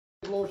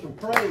Lord some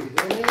praise.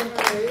 Amen.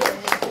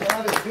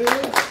 God is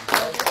good.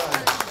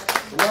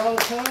 And all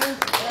the time.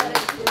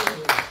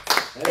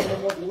 And I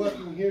want to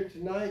welcome you here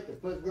tonight to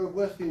Pleasant Grove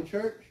Wesleyan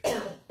Church,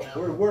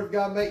 where the Word of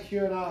God makes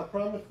you and I a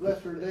promise.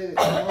 Blessed are they that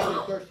come hungry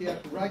and thirsty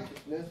after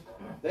righteousness.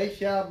 They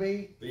shall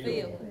be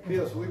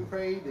filled. So we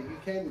pray that you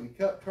came with your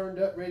cup turned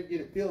up, ready to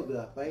get it filled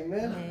up.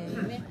 Amen.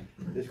 Amen.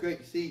 It's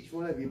great to see each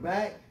one of you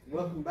back.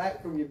 Welcome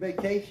back from your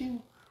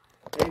vacation.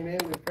 Amen.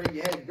 We pray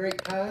you had a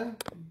great time.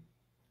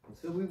 And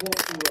so we want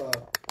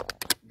to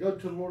go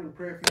to the Lord in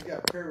prayer. If you've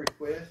got prayer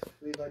requests,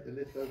 we'd like to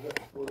lift those up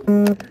before the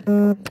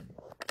Lord.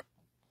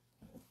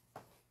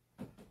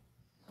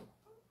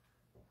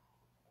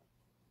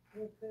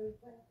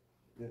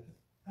 Yes.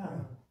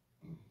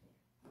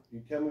 You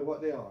tell me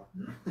what they are.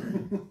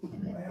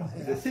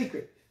 It's a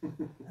secret.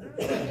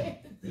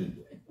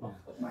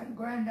 My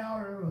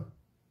granddaughter,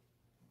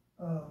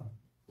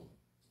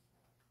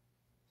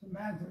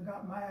 Samantha,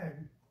 got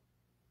married.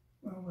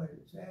 When was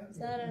it?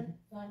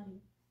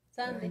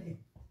 Sunday.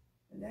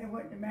 And they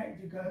went to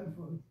Mexico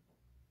for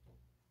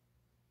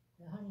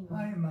the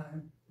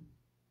honeymoon.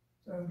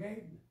 So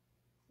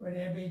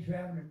they'll be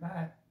traveling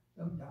back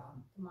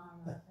sometime.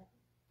 Tomorrow.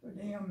 For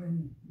them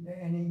and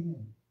Danny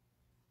and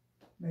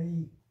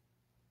me.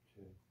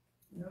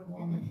 No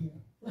woman here.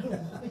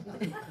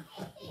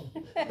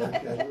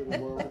 Okay, little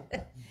woman.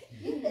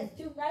 You've been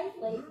too nice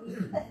lately.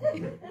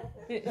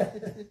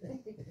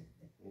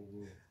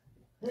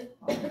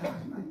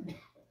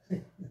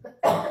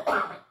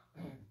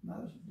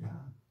 Most of the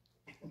time.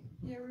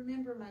 Yeah,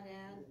 remember my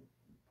dad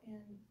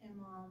and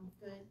mom,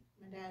 but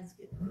my dad's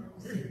getting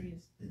really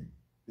serious.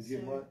 Is he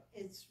what?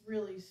 It's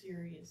really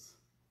serious.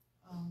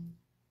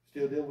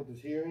 Still dealing with his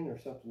hearing or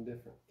something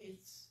different?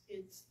 It's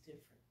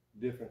different.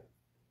 Different?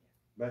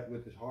 Back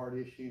with his heart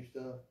issue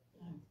stuff?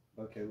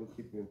 No. Okay, we'll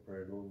keep you in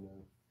prayer, Lord.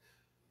 No.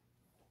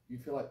 You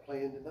feel like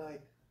playing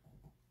tonight?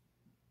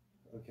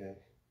 Okay.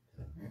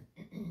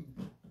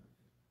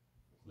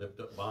 Lift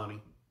up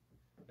Bonnie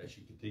as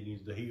she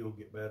continues to heal,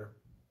 get better.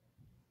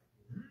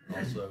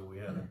 Also, we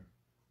had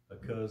a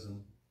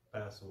cousin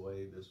pass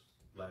away this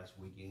last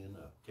weekend,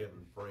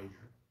 Kevin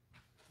Frazier.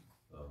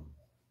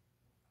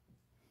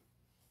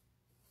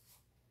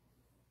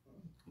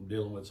 I'm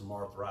dealing with some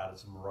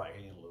arthritis in my right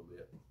hand a little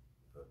bit,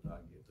 but I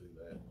can get through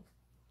that.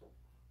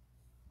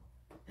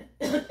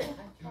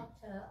 I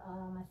talked to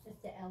my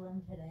sister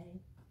Ellen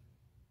today,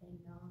 and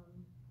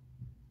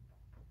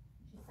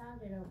she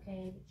sounded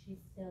okay, but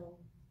she's still,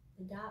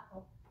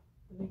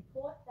 the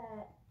report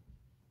that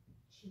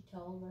she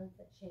told us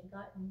that she had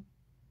gotten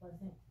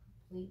wasn't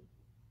complete.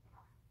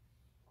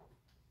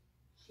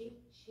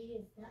 She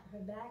is not, her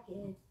back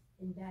is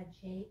in bad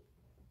shape,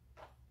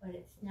 but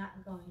it's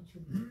not going to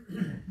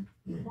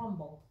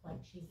crumble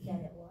like she said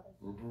it was.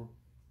 Mm-hmm.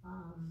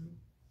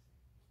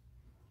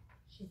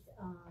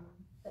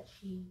 But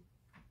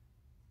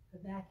her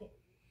back, she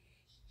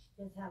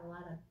does have a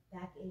lot of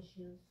back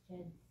issues. She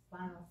had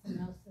spinal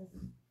stenosis,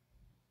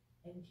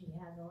 and she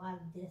has a lot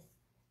of disc.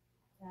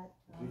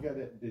 You got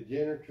that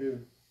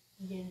degenerative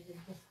disc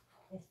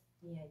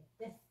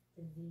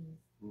disease,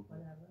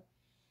 whatever.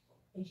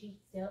 And she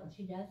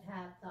does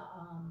have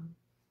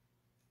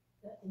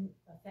the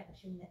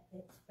infection that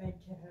spread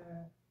to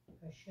her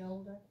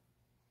shoulder.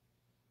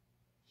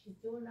 She's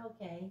doing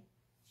okay.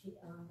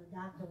 The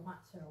doctor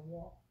wants her to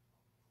walk,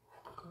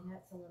 and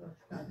that's a little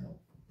struggle.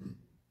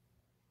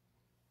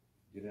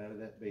 Get out of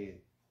that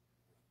bed.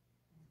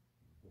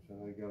 So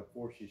you gotta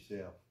force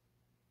yourself.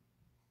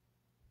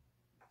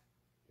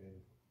 Okay,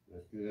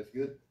 that's good. That's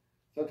good.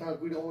 Sometimes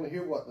we don't want to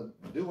hear what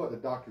the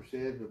doctor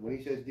says, but when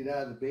he says get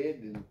out of the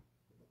bed, then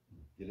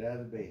get out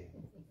of the bed.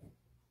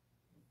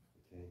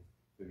 Okay.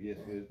 So yes,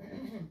 good.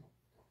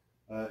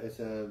 It's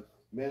a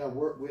man I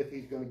work with.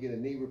 He's going to get a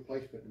knee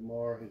replacement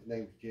tomorrow. His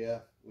name's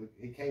Jeff.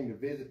 He came to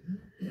visit.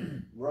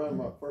 Run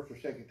my first or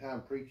second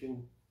time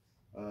preaching.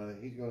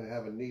 He's going to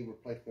have a knee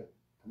replacement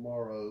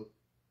tomorrow.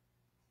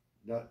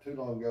 Not too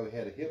long ago, he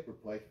had a hip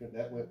replacement.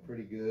 That went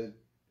pretty good.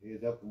 He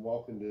is up and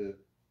walking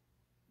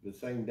the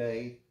same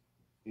day.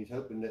 He's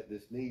hoping that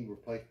this knee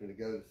replacement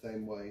will go the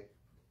same way.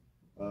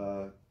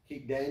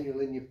 Keep Daniel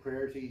in your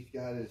prayers. He's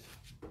got his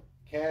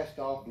cast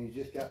off, and he's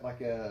just got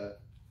like a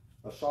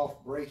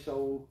soft brace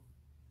on,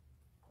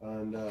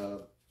 and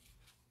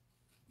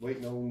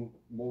waiting on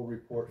more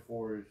reports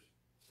for his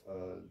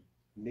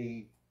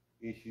knee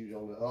issues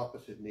on the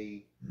opposite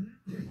knee.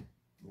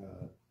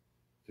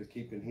 So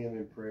keeping him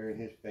in prayer and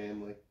his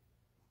family,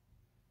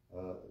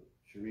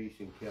 Sharice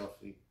and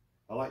Kelsey.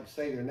 I like to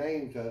say their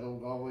names. I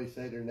don't always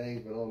say their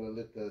names, but I want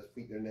to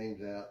speak their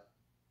names out.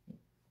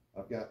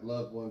 I've got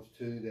loved ones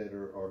too that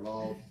are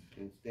lost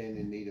and stand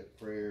in need of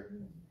prayer.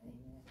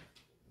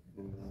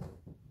 And,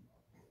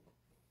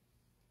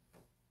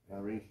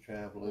 Irene's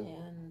traveling.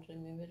 Yeah, and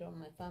remember all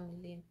my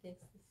family in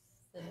Texas,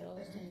 the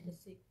lost and the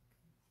sick.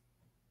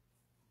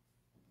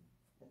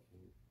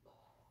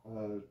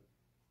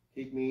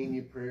 Keep me in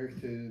your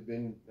prayers too.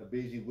 Been a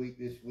busy week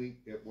this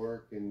week at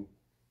work, and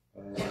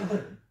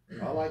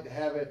I like to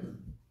have it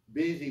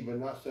busy, but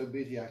not so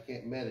busy I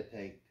can't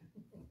meditate.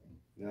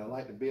 You know, I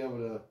like to be able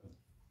to,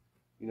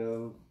 you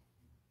know,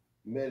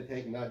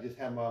 meditate and not just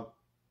have my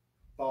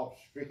thoughts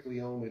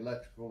strictly on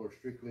electrical or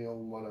strictly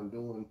on what I'm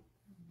doing.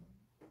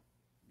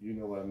 You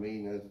know what I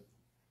mean?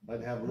 I'd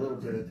like to have a little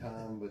bit of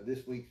time, but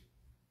this week's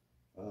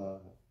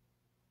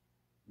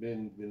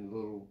been a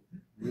little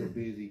real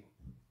busy,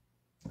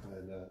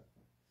 and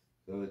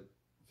so it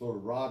sort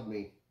of robbed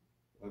me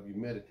of your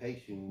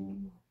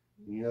meditation.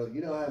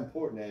 You know how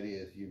important that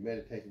is. Your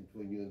meditation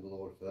between you and the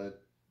Lord. So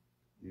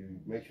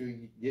you make sure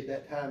you get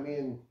that time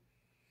in.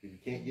 If you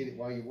can't get it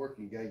while you're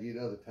working, you gotta get it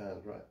other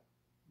times, right?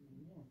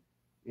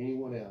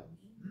 Anyone else?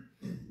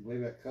 I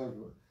believe that covers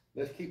it.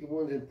 Let's keep the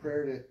ones in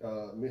prayer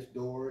that Miss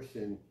Doris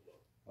and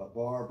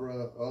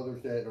Barbara,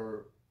 others that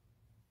are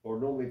or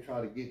normally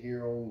try to get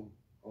here on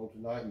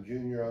tonight. And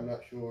Junior, I'm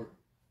not sure.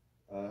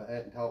 I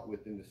hadn't talked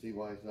with him to see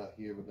why he's not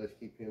here, but let's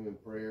keep him in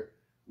prayer.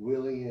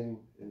 Willie and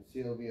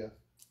Sylvia,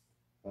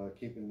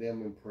 keeping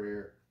them in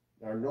prayer.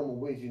 Our normal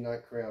Wednesday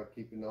night crowd,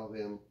 keeping all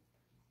them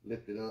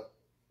lifted up.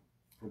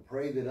 And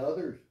pray that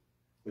others,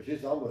 which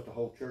is almost the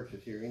whole church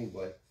is here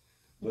anyway,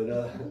 but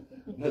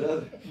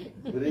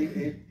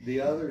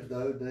the others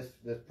though,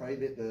 let's pray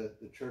that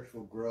the church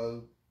will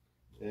grow,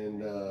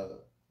 and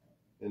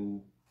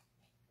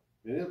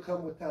it'll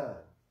come with time.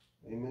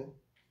 Amen.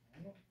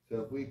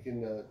 So if we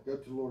can go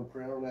to the Lord and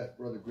pray on that,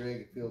 Brother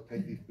Greg, if he'll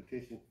take these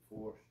petitions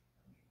for us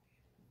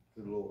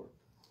to the Lord.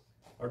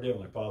 Our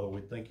Heavenly Father,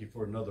 we thank you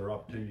for another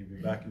opportunity to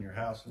be back in your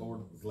house,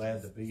 Lord. We're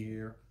glad to be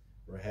here.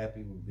 We're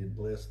happy we've been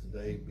blessed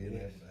today, being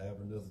able to have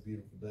another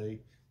beautiful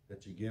day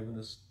that you've given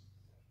us.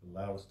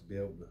 Allow us to be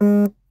able to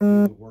do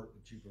the work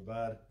that you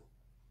provided.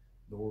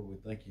 Lord, we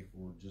thank you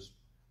for just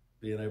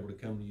being able to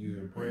come to you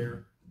in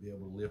prayer, to be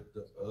able to lift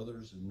up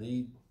others in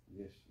need.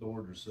 Yes.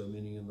 Lord, there's so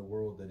many in the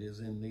world that is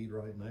in need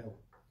right now.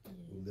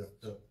 We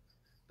lift up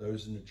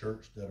those in the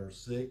church that are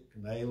sick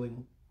and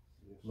ailing.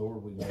 Yes.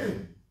 Lord, we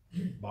know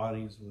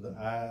Bonnie's with the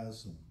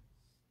eyes, and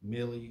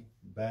Millie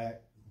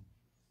back,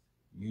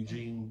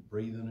 Eugene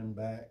breathing and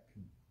back,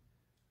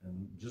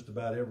 and just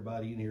about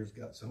everybody in here has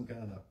got some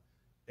kind of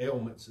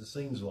ailments, it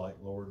seems like,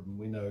 Lord, and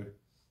we know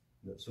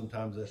that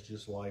sometimes that's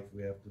just life.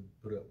 We have to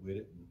put up with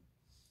it, and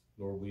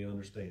Lord, we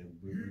understand.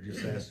 We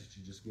just ask that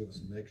you just give us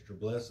an extra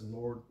blessing,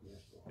 Lord.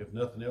 Yes, Lord. If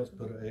nothing else,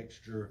 put an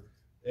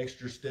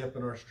extra step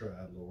in our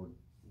stride, Lord,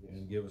 Yes.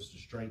 and give us the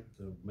strength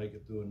to make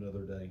it through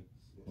another day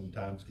when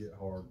times get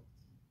hard.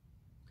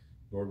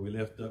 Lord, we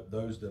lift up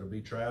those that'll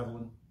be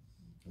traveling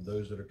and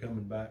those that are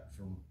coming back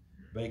from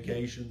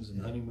vacations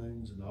and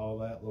honeymoons and all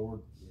that,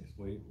 Lord. Yes.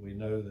 We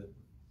know that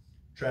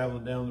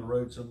traveling down the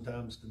road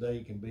sometimes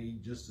today can be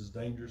just as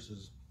dangerous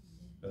as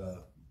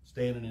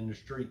standing in the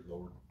street,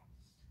 Lord.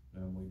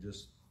 And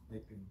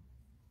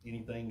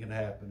anything can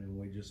happen, and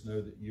we just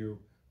know that you're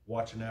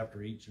watching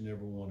after each and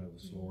every one of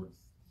us, Lord.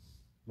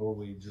 Lord,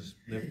 we just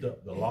lift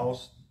up the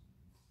lost,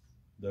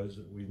 those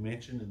that we've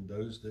mentioned, and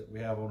those that we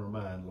have on our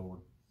mind, Lord.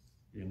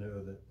 You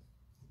know that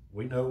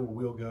we know where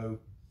we'll go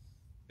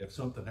if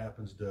something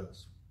happens to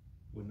us.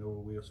 We know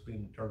where we'll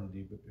spend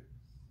eternity, but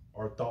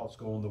our thoughts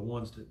go on the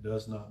ones that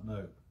does not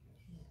know.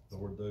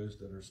 Lord, those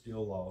that are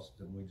still lost,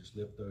 and we just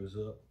lift those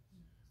up.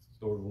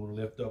 Lord, we want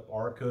to lift up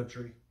our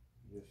country.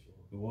 Yes,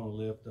 Lord. We want to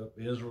lift up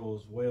Israel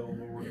as well,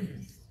 Lord,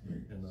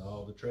 and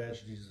all the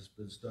tragedies that's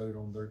been bestowed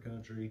on their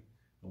country.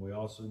 And we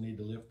also need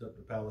to lift up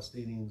the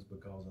Palestinians,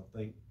 because I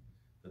think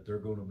that they're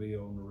going to be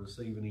on the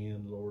receiving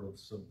end, Lord, of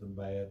something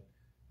bad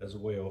as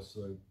well.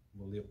 So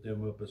we'll lift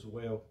them up as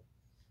well.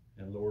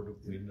 And Lord,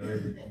 we know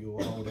that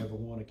you'll hold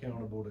everyone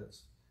accountable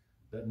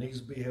that needs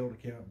to be held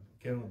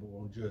accountable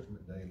on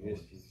Judgment Day, Lord.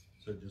 Yes.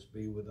 So just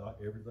be with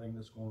everything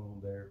that's going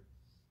on there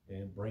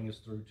and bring us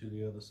through to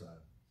the other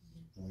side.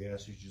 And we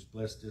ask you to just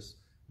bless this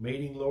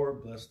meeting,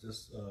 Lord. Bless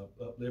this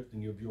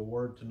uplifting of your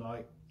word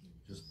tonight.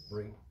 Just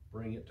bring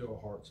it to our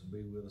hearts and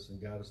be with us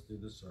and guide us through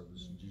this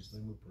service. In Jesus'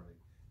 name we pray.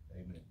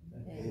 Amen.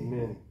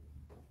 Amen.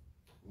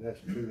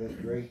 That's true. That's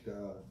great.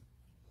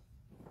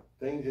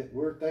 Things that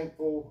we're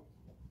thankful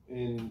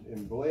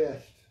and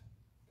blessed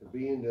to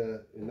be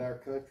in our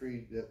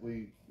country, that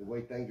the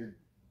way things are,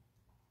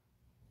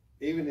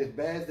 even as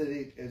bad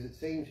as it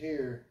seems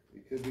here,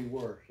 it could be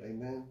worse.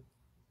 Amen.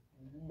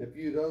 If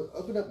you'd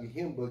open up your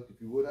hymn book,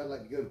 if you would, I'd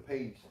like to go to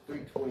page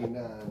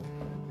 329.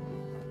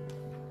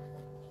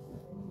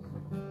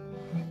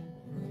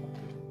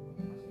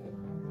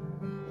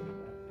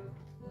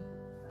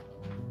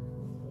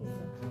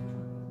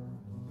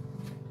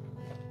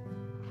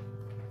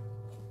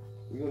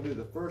 We're going to do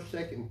the first,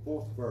 second, and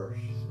fourth verse.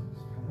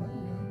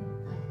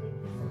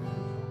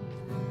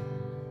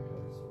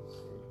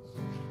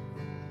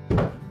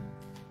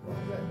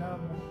 What's that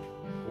number?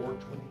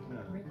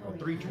 429 or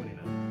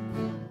 329.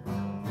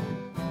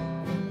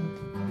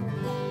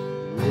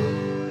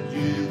 Would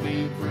you be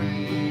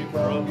free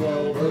from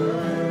the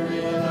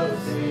burden of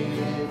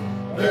sin?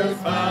 There's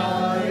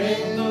power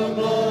in the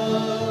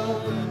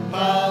blood,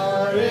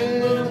 power in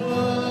the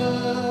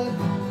blood.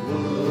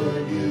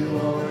 Would you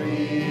or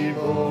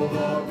evil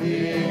the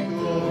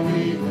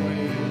victory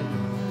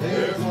win?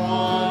 There's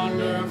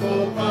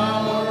wonderful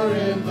power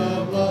in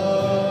the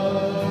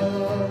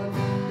blood.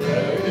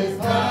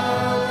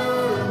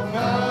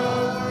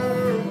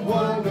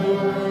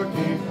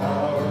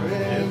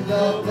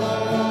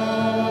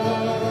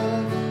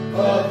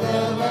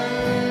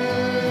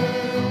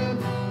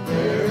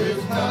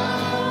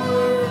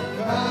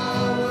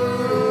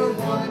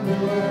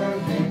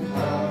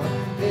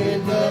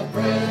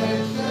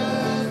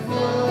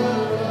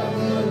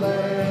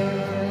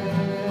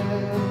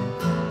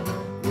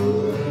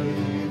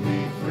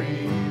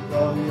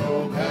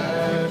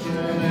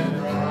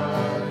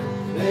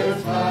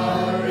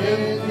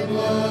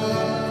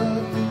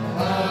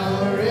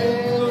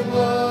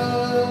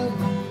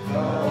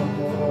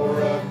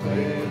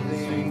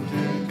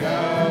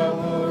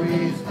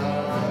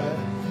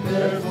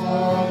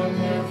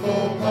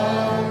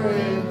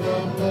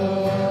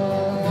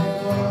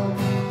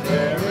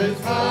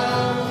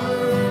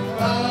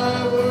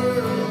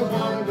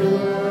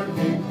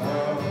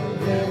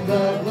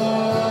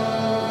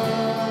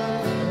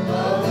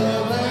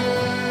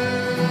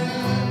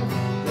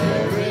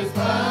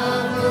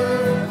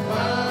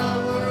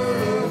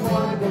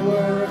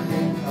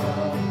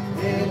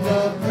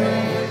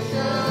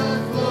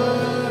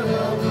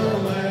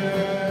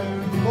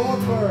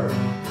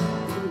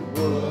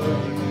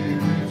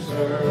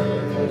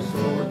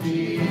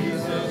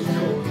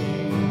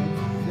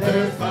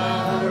 There's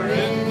power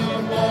in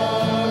the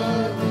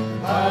blood,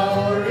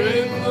 power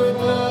in the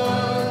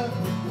blood.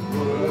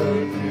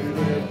 Would you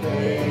live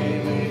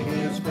daily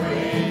His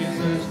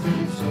praises to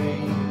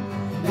sing?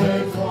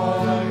 There's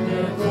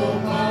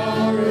wonderful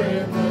power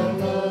in the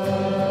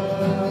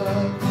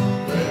blood.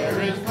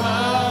 There is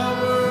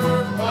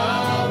power,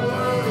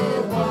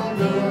 power,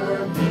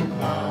 wonder-working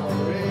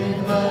power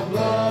in the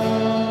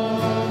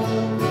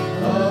blood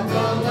of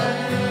the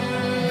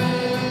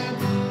Lamb.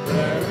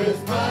 There is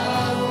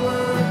power,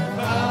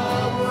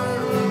 power,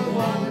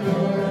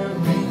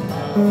 wonder-working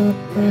power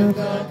in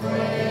the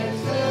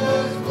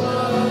precious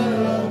blood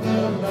of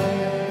the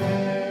Lamb.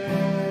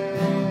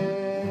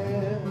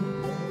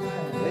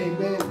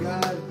 Amen.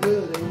 God is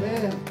good.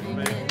 Amen.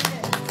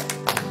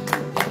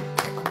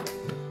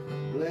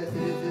 Blessed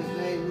is His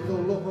name. We're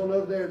going to look on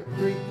over there at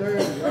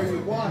 3:30. Are you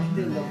washed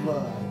in the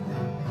blood?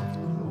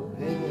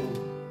 Amen.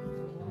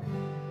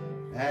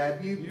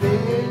 Have you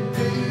been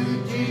to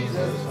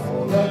Jesus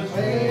for the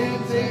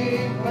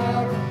cleansing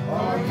power?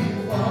 Are you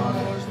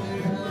washed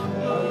in the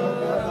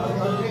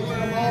blood? I'm mixing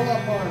them all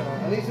up on it. I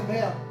need some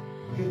help.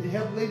 Could you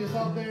help lead us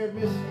off there,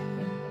 Miss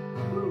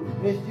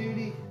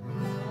Judy?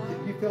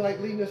 If you feel like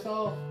leading us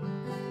off.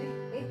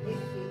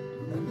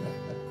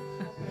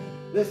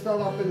 Let's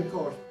start off in the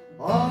chorus.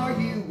 Are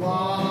you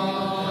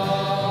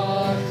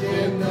washed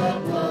in the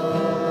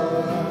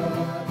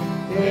blood,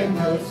 in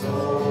the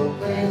soul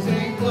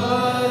cleansing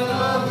blood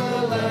of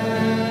the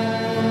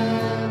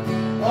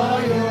Lamb?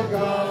 Are your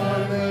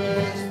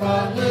garments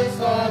spotless?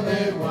 Are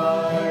they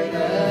white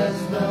as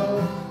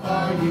snow?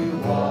 Are you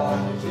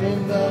washed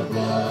in the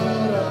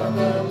blood of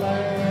the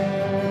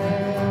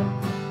Lamb?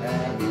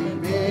 Have you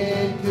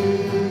been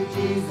to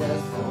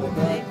Jesus for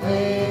the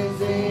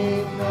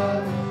cleansing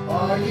blood?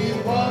 Are you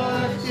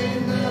washed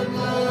in the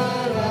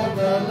blood of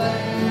the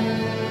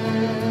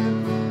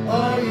Lamb?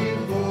 Are you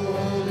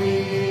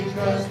fully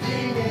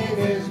trusting in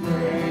His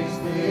grace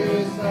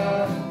this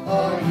hour?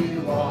 Are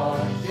you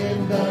washed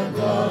in the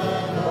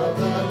blood of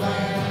the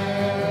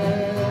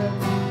Lamb?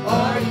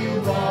 Are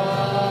you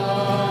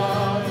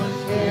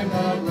washed in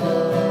the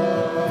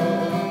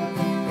blood,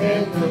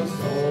 in the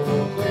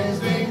soul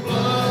cleansing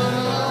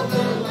blood of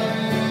the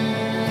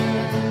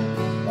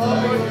Lamb?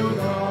 Are your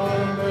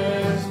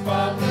garments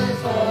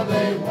spotless? Are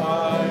they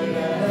white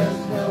as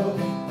snow?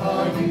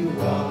 Are you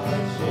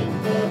washed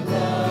in the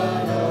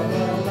blood of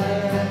the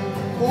Lamb?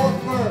 Fourth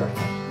verse.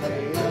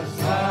 Lay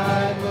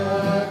aside the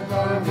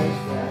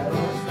garments that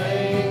are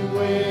stained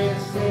with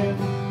sin,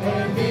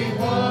 and be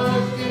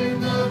washed in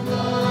the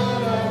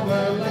blood of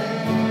the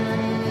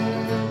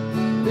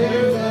Lamb.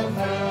 There's a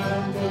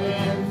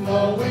fountain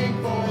flowing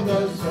for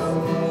the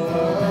soul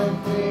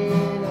of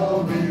clean.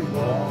 Oh, be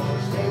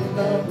washed in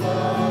the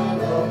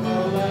blood of the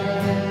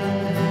Lamb.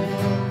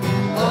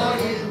 Are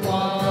you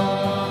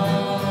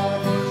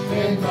washed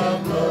in the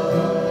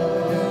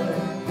blood,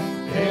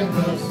 in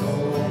the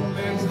soul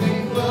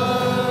cleansing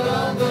blood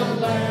of the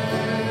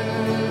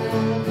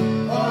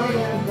Lamb? Are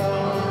your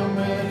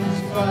garments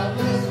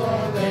spotless?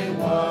 Are they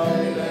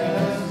white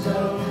as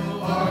snow?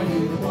 Are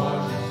you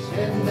washed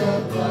in the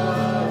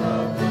blood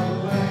of the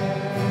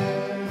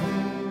Lamb?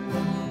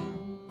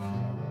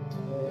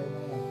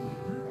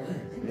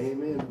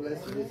 Amen.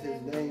 Blessed is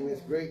His name.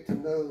 It's great to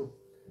know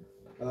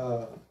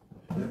that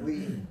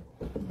we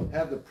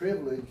have the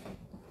privilege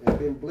and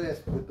been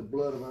blessed with the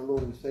blood of our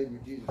Lord and Savior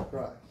Jesus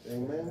Christ.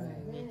 Amen.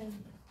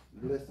 Amen.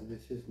 Blessed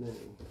is His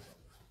name.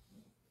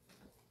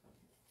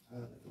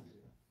 Hallelujah.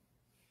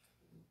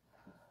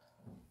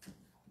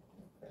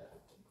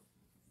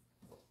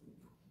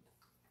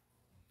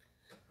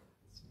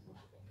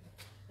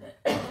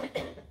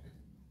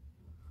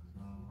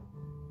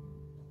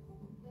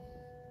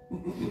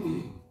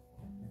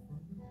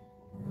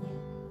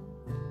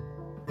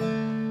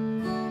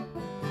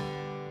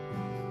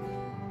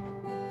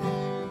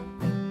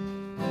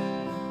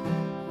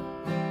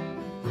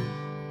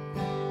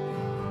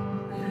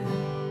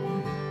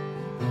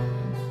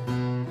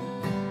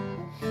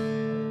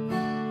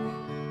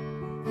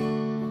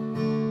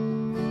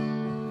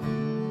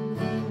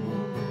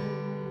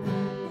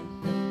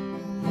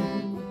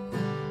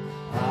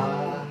 I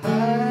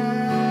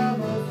have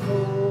a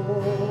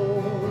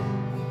soul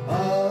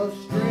of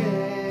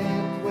strength.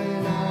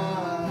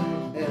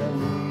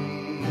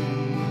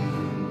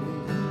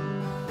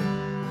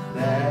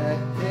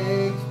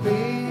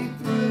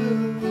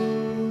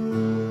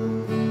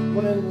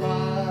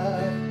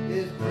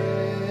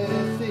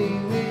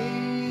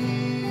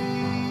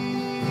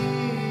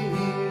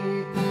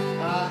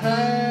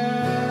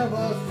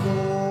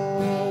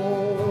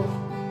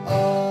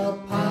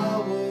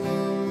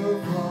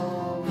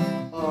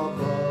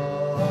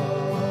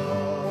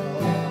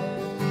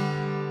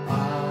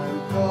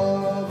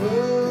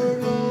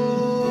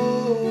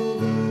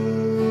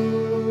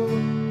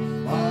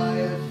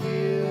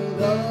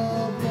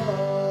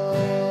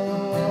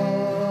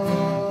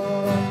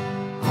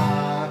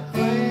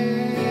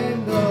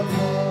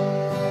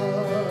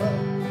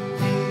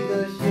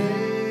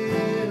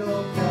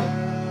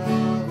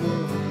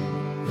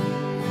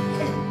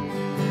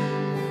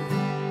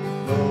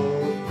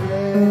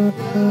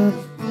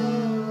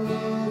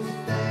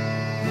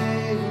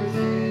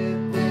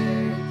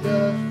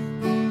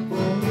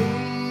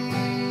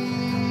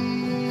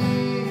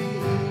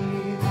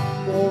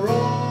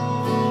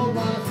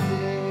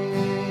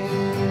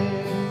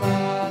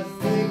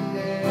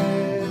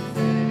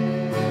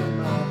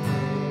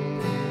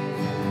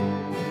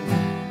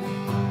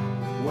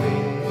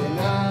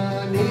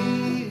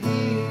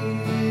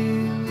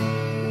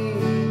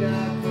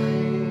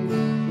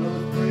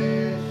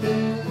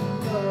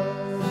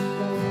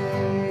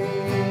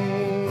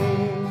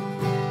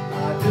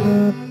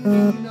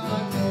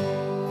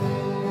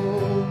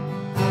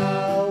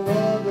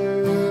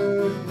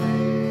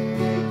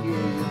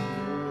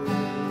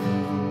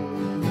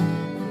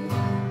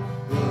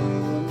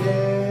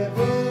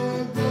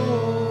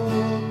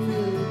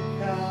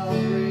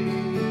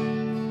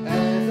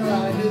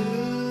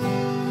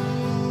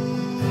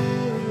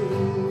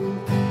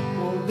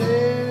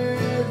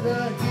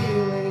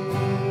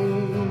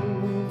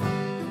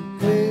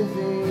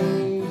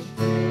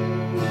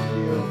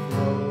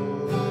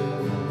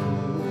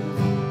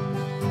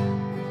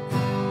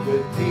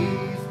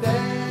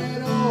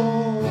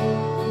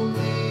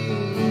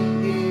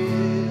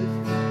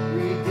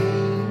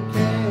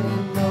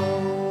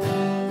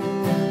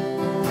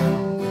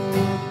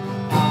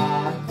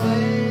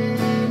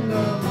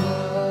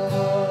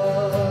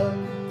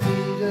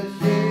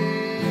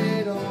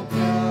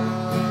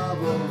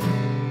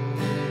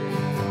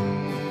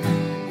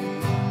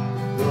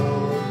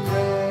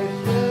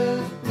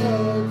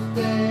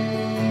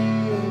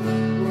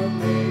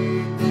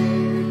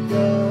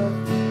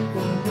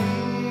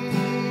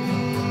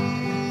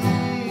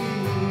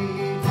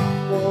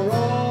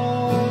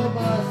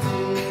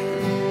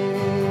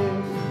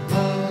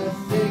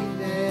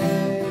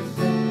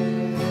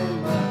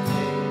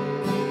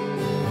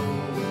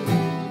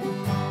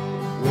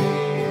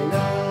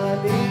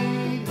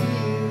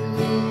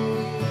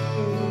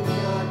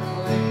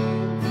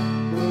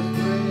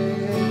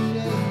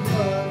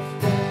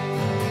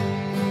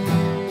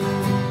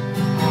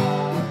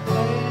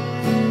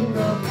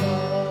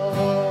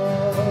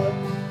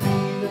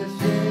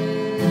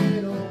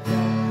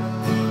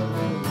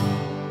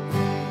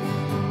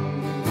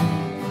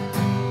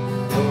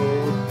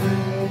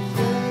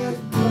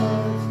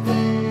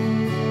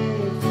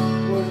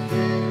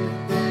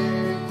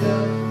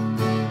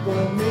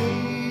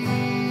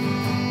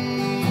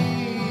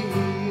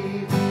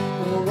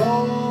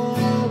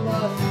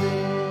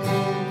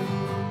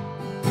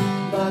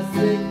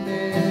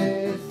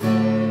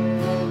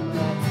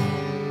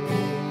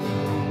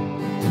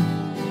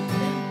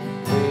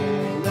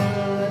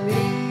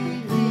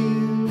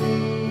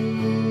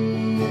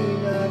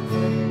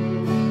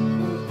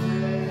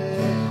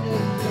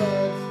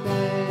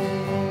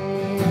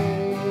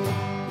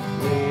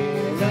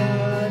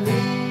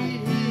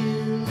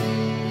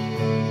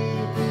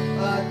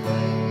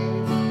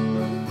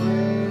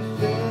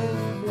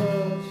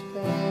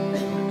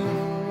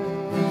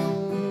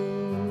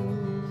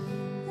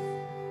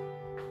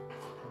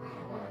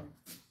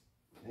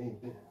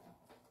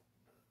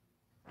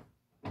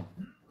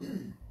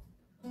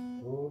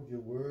 Lord, you're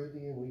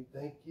worthy, and we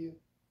thank you.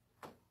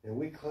 And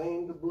we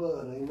claim the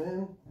blood.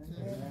 Amen.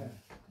 Amen.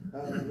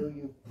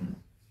 Hallelujah.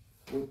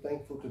 We're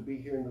thankful to be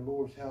here in the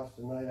Lord's house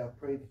tonight. I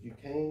pray that you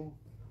came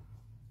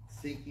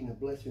seeking a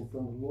blessing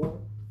from the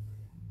Lord.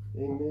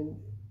 Amen.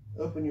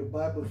 Open your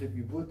Bibles, if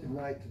you would,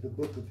 tonight to the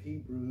book of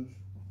Hebrews.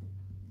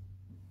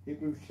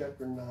 Hebrews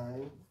chapter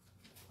 9.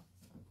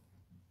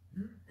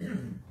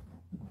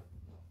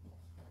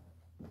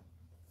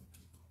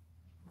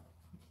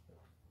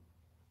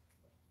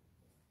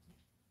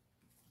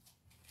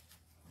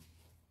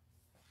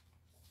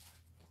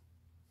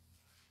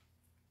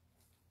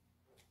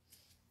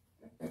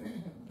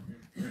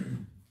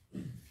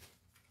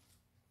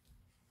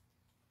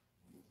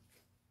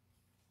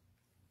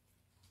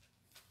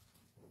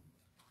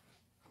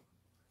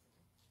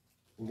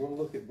 We're going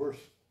to look at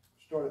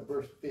start at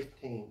verse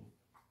 15.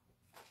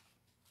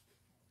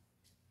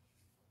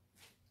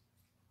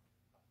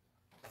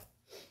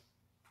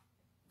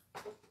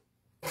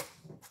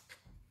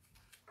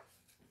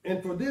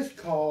 And for this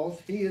cause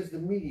he is the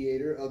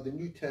mediator of the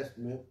New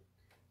Testament,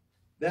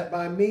 that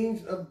by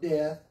means of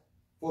death,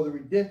 for the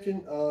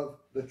redemption of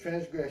the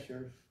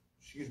transgressions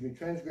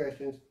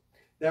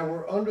that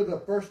were under the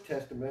first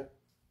testament,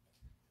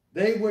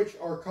 they which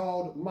are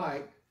called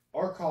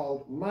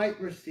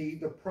might receive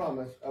the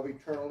promise of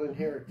eternal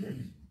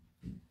inheritance.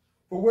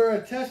 For where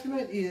a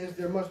testament is,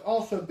 there must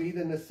also be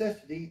the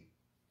necessity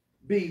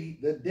be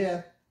the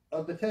death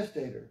of the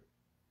testator.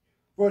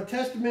 For a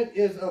testament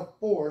is of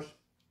force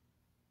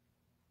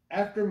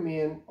after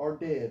men are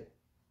dead.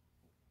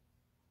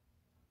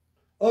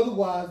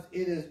 Otherwise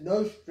it is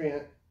no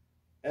strength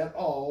at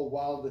all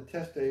while the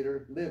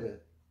testator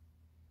liveth.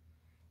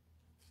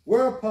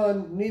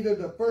 Whereupon neither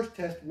the first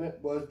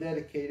testament was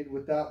dedicated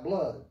without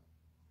blood.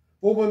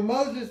 For when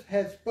Moses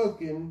had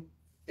spoken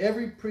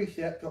every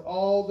precept to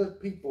all the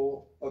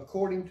people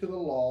according to the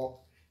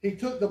law, he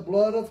took the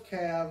blood of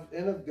calves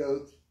and of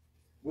goats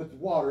with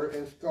water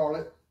and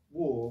scarlet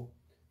wool,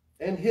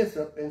 and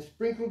hyssop, and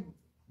sprinkled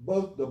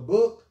both the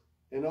book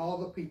and all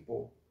the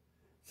people,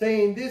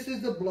 saying, This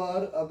is the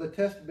blood of the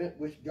testament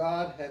which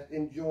God hath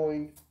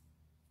enjoined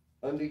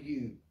unto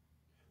you.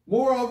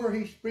 Moreover,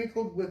 he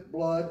sprinkled with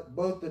blood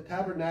both the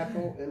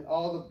tabernacle and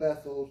all the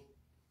vessels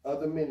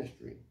of the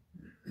ministry.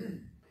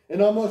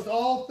 And almost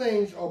all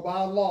things are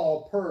by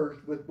law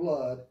purged with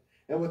blood,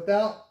 and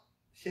without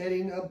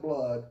shedding of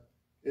blood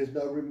is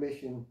no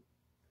remission.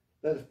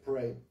 Let us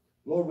pray.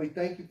 Lord, we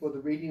thank you for the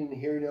reading and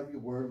hearing of your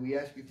word. We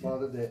ask you,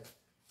 Father, that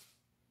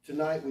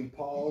tonight we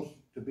pause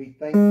to be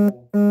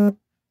thankful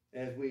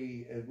as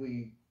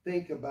we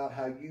think about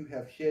how you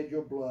have shed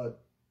your blood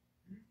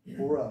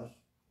for us.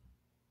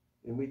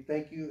 And we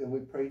thank you and we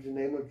praise the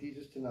name of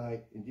Jesus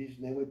tonight. In Jesus'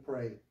 name we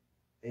pray.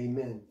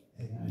 Amen.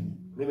 Amen.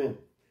 Amen.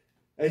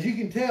 As you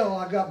can tell,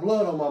 I got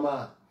blood on my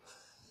mind.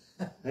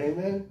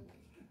 Amen.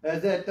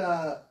 As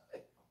that,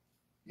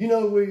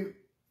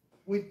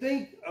 we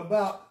think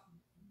about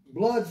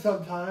blood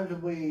sometimes,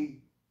 and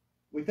we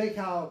think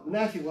how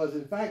nasty it was.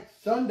 In fact,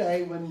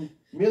 Sunday when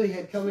Millie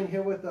had come in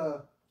here with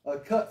a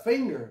cut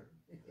finger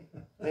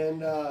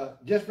and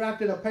just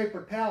wrapped in a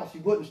paper towel, she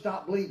wouldn't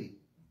stop bleeding.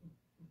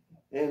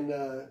 And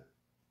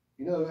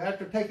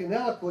after taking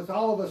Eliquis,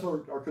 all of us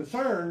are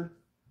concerned.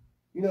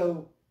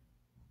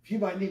 She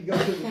might need to go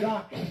to the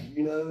doctor.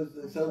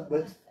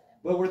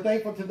 But we're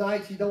thankful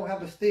tonight she don't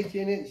have a stitch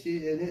in it,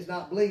 and it's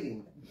not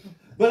bleeding.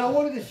 But I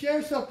wanted to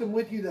share something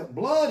with you that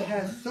blood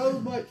has so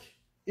much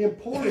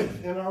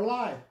importance in our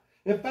life.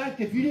 In fact,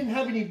 if you didn't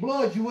have any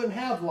blood, you wouldn't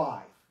have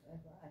life.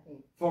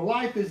 For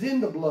life is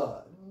in the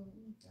blood.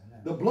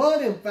 The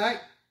blood, in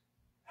fact,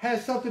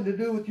 has something to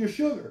do with your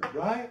sugar,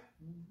 right?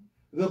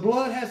 The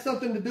blood has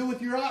something to do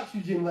with your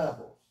oxygen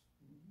levels.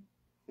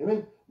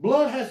 Amen.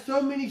 Blood has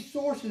so many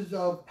sources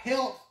of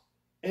health,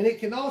 and it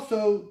can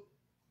also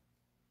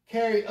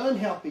carry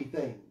unhealthy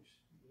things.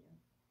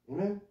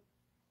 Amen.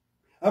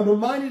 I'm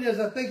reminded as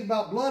I think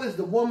about blood as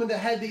the woman that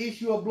had the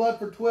issue of blood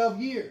for 12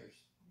 years.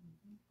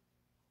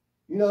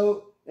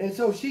 And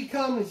so she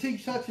comes and she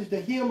touches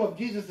the hem of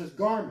Jesus'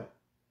 garment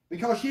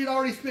because she had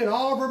already spent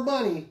all of her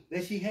money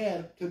that she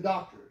had to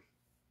doctors.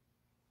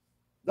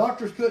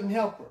 Doctors couldn't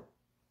help her.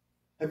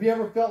 Have you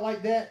ever felt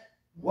like that?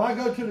 Why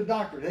go to the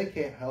doctor? They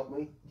can't help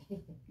me.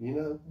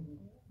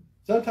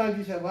 Sometimes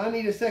you say, well, I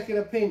need a second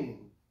opinion.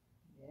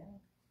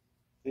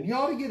 And you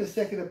ought to get a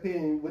second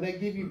opinion. When they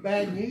give you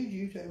bad news,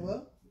 you say,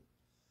 well,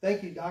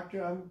 thank you,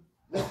 doctor.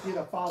 Let's get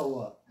a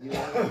follow-up.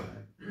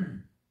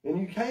 And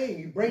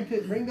you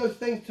bring those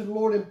things to the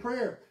Lord in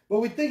prayer. But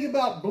we think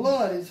about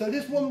blood. And so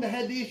this woman that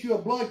had the issue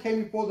of blood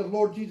came before the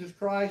Lord Jesus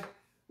Christ,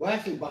 well,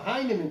 actually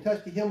behind him, and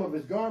touched the hem of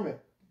his garment.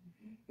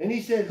 And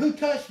he said, who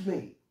touched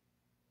me?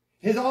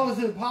 All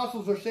his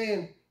apostles are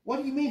saying, what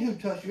do you mean who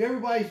touched you?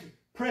 Everybody's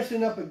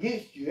pressing up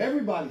against you.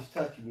 Everybody's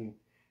touching you.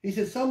 He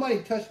said, somebody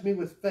touched me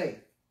with faith.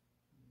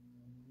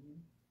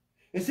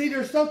 And see,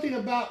 there's something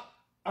about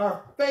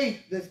our faith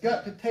that's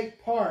got to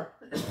take part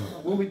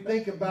when we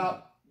think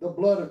about the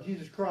blood of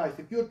Jesus Christ.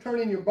 If you'll turn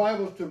in your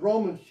Bibles to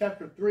Romans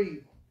chapter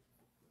 3,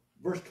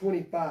 verse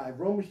 25.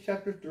 Romans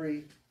chapter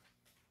 3.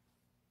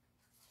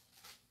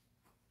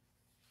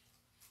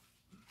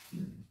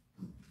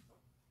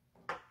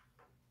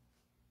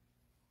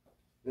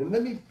 And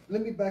let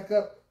me back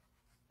up.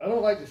 I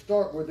don't like to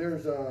start where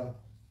there's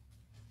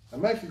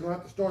I'm actually going to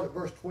have to start at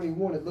verse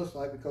 21, it looks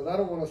like, because I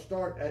don't want to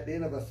start at the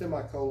end of a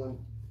semicolon.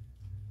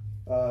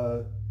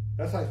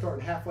 That's like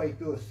starting halfway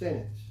through a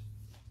sentence.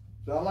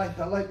 So I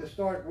like to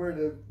start where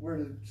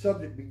the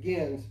subject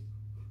begins.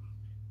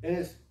 And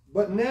it's,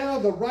 but now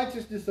the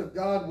righteousness of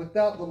God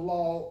without the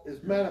law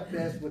is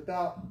manifest,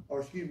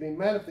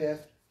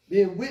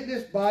 being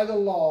witnessed by the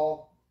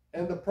law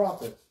and the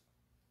prophets.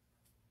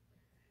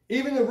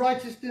 Even the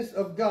righteousness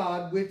of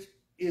God, which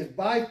is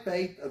by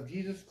faith of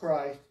Jesus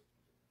Christ,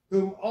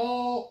 whom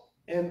all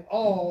and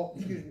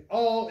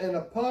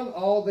upon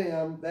all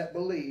them that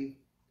believe,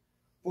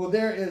 for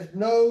there is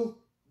no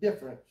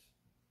difference.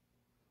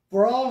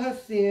 For all have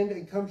sinned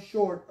and come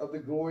short of the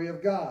glory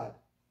of God,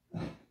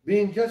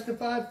 being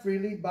justified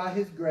freely by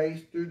his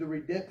grace through the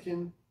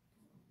redemption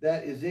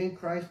that is in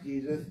Christ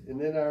Jesus.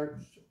 And then our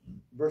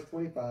verse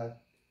 25,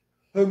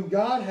 whom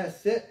God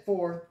has set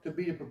forth to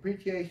be the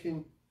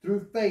propitiation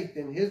through faith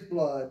in his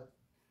blood,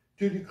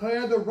 to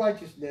declare the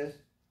righteousness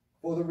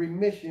for the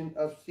remission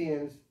of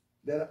sins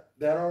that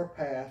are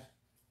past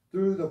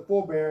through the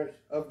forbearance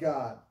of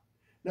God.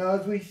 Now,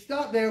 as we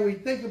stop there, we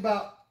think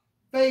about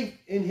faith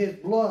in his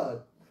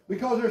blood,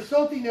 because there's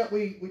something that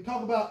we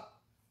talk about: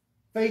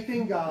 faith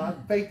in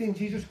God, faith in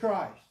Jesus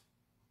Christ.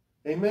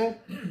 Amen?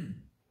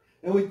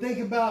 And we think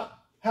about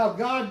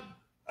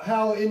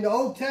how in the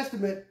Old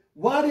Testament,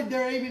 why did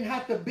there even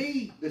have to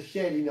be the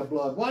shedding of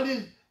blood?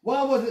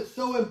 Why was it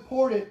so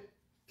important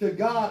to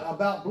God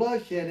about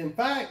bloodshed? In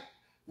fact,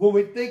 when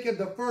we think of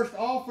the first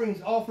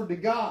offerings offered to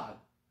God,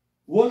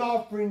 one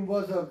offering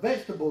was of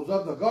vegetables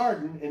of the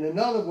garden, and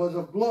another was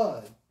of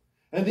blood.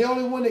 And the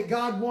only one that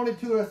God wanted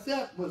to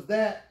accept was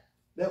that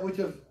which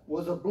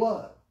was of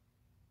blood.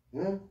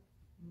 Yeah?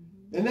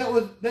 And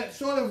that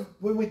sort of,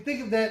 when we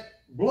think of that,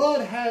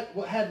 blood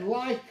had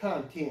life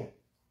content.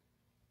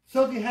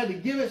 Something had to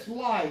give its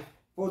life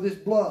for this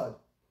blood.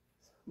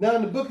 Now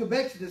in the book of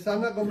Exodus,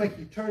 I'm not going to make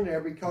you turn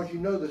there because you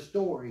know the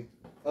story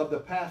of the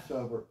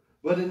Passover.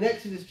 But in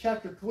Exodus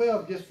chapter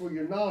 12, just for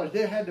your knowledge,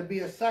 there had to be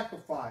a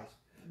sacrifice.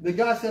 The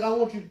God said, I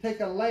want you to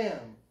take a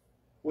lamb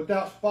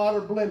without spot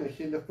or blemish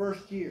in the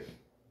first year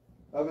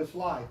of its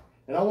life.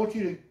 And I want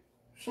you to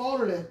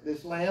slaughter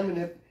this lamb.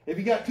 And if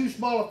you got too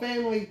small a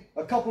family,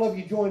 a couple of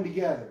you join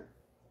together.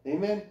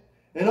 Amen.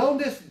 And on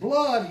this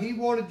blood, he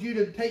wanted you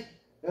to take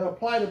and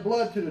apply the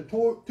blood to the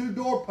two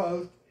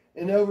doorposts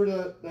and over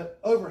the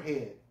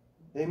overhead.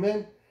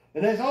 Amen.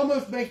 And that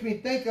almost makes me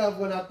think of,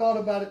 when I thought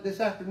about it this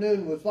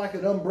afternoon, was like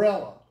an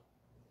umbrella.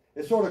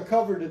 It sort of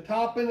covered the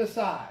top and the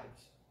sides.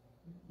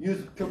 You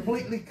was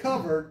completely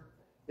covered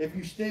if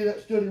you stood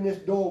in this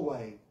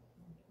doorway.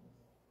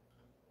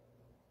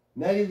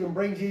 And that even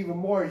brings you even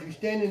more. As you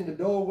stand in the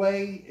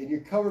doorway and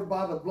you're covered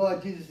by the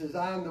blood, Jesus says,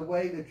 I am the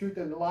way, the truth,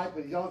 and the life,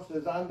 but he also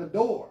says, I'm the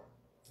door.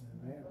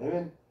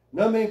 Amen.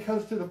 No man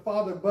comes to the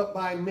Father but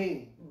by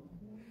me.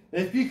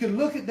 And if you could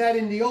look at that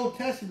in the Old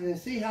Testament and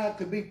see how it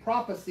could be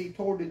prophecy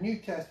toward the New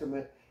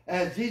Testament,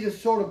 as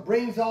Jesus sort of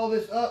brings all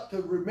this up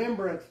to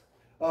remembrance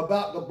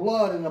about the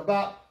blood and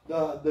about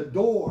the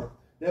door,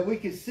 that we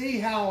could see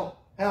how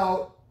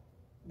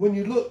when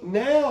you look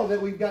now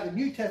that we've got the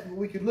New Testament,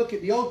 we could look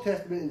at the Old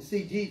Testament and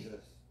see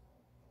Jesus.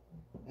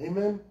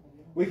 Amen?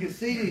 We could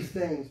see these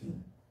things.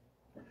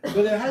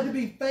 But there had to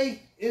be faith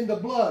in the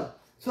blood.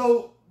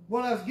 So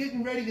what I was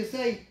getting ready to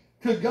say,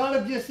 could God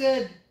have just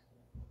said,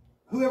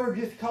 whoever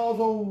just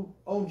calls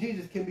on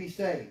Jesus can be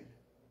saved?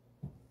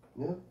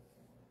 Yeah.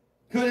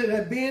 Could it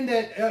have been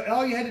that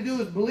all you had to do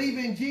was believe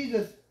in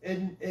Jesus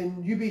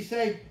and you be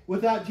saved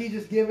without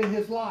Jesus giving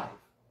his life?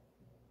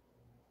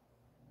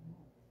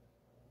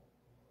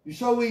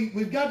 So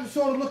we've got to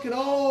sort of look at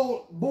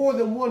all more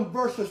than one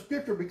verse of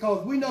Scripture,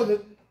 because we know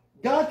that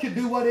God could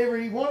do whatever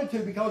he wanted to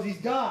because he's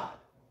God.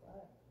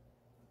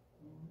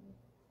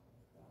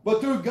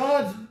 But through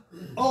God's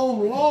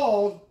own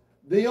laws,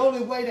 the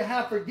only way to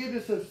have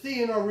forgiveness of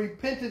sin or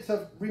repentance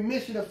of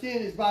remission of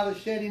sin is by the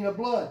shedding of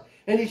blood.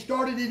 And he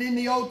started it in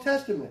the Old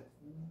Testament.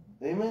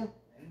 Amen?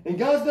 And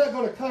God's not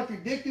going to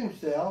contradict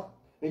himself,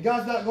 and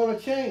God's not going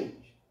to change.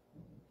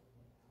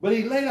 But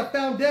he laid a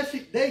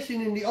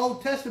foundation in the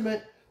Old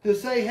Testament to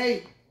say,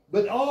 hey,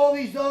 but all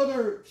these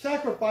other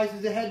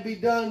sacrifices, it had to be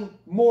done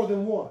more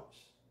than once.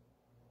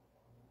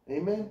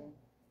 Amen?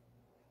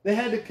 They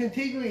had to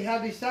continually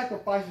have these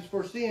sacrifices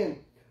for sin.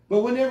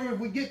 But whenever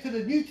we get to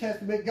the New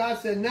Testament, God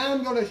said, now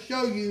I'm going to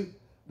show you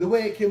the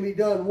way it can be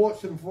done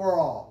once and for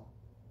all.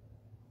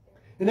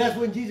 And that's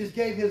when Jesus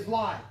gave his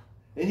life.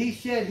 And he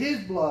shed his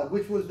blood,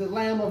 which was the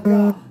Lamb of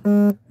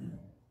God.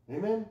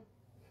 Amen?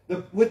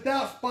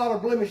 Without spot or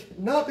blemish,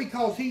 not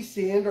because he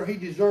sinned or he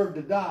deserved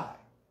to die.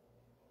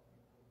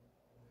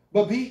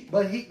 But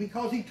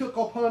because he took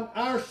upon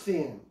our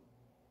sin.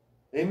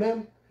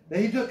 Amen? That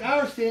he took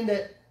our sin,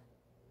 that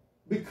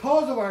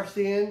because of our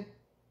sin,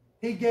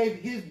 he gave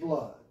his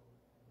blood.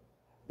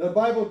 The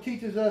Bible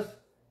teaches us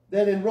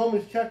that in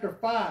Romans chapter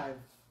 5,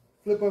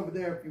 flip over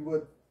there if you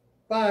would,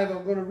 5,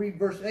 I'm going to read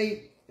verse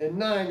 8 and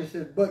 9. It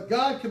says, but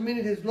God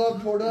commended his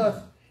love toward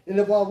us, and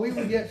that while we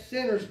were yet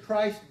sinners,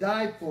 Christ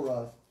died for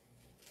us.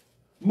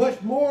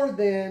 Much more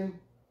than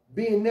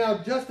being now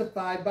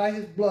justified by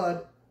his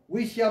blood,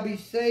 we shall be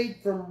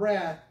saved from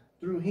wrath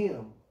through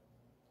him.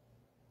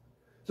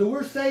 So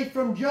we're saved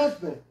from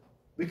judgment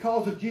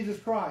because of Jesus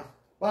Christ,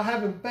 by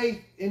having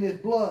faith in his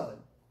blood.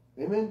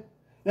 Amen?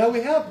 Now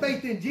we have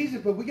faith in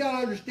Jesus, but we got to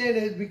understand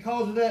that it's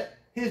because of that,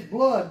 his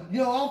blood. You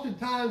know,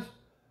 oftentimes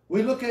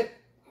we look at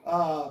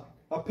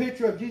a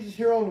picture of Jesus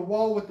here on the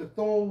wall with the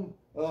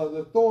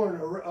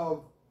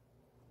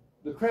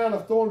crown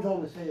of thorns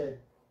on his head.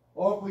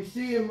 Or if we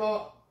see him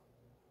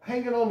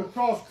hanging on the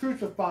cross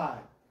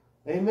crucified.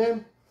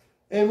 Amen?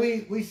 And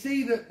we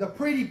see the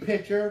pretty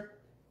picture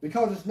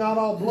because it's not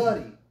all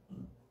bloody.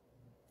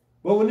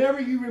 But whenever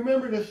you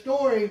remember the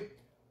story,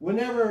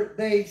 whenever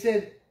they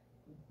said,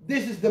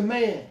 this is the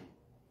man,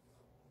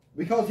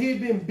 because he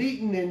had been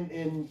beaten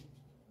and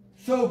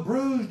so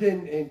bruised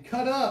and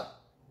cut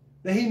up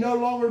that he no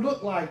longer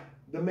looked like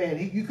the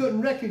man. You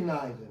couldn't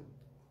recognize him.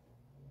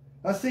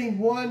 I've seen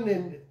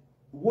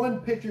one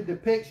picture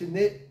depicts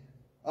it,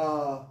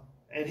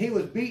 and he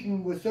was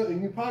beaten with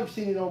something. You've probably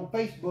seen it on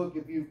Facebook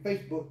if you're a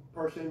Facebook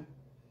person,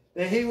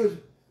 that he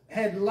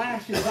had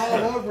lashes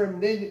all over him.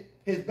 Then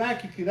his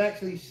back, you could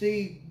actually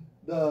see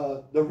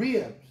the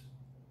ribs.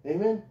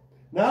 Amen.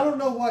 Now I don't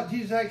know what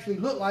Jesus actually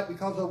looked like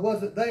because I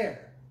wasn't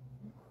there.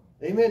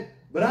 Amen.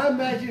 But I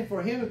imagine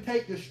for him to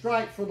take the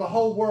stripes for the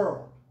whole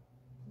world,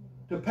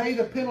 to pay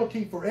the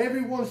penalty for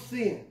everyone's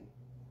sin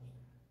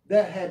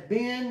that had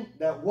been,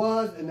 that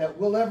was, and that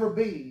will ever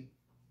be,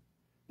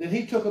 that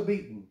he took a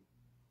beating.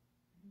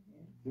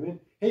 Amen.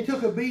 He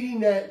took a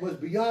beating that was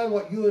beyond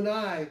what you and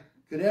I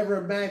could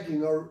ever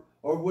imagine or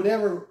would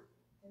ever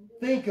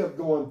think of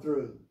going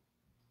through.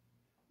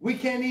 We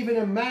can't even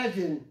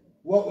imagine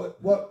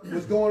what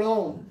was going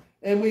on.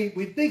 and we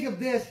think of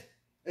this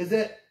as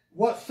that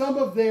what some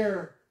of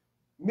their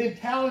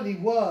mentality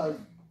was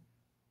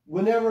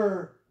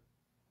whenever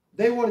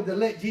they wanted to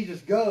let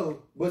Jesus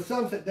go was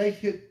some that they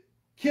should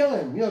kill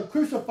him,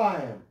 crucify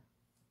him.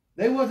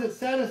 They wasn't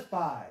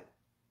satisfied.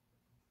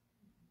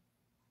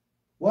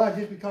 Why?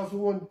 Just because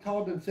someone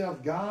called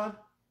themselves God?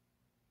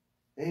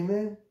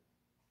 Amen?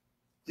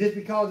 Just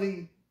because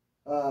he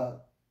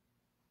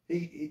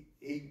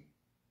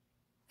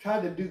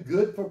tried to do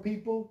good for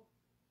people?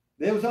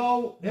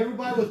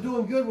 Everybody was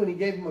doing good when he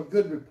gave them a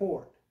good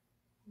report.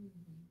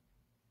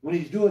 When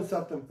he's doing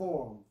something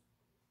for them.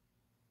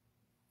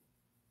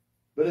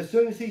 But as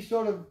soon as he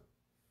sort of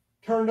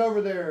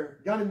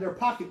got in their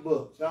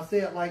pocketbooks, I'll say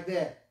it like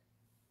that.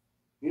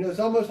 It's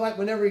almost like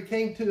whenever he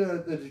came to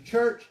the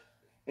church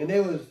and they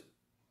was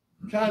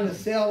trying to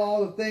sell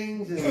all the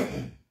things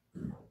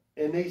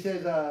and he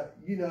says,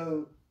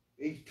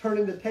 he's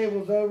turning the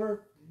tables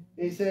over.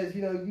 He says,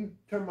 you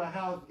turned my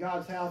house,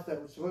 God's house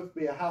that was supposed to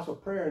be a house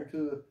of prayer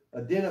into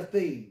a den of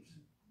thieves.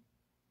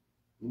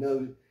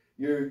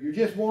 You're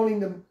just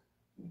wanting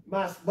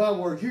my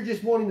words, you're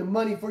just wanting the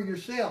money for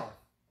yourself.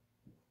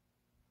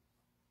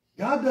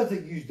 God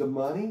doesn't use the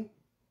money.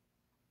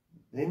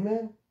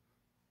 Amen?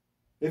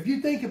 If you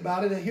think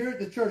about it, here at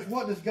the church,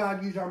 what does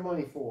God use our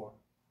money for?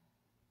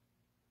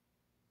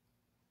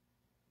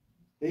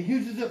 He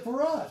uses it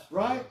for us,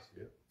 right?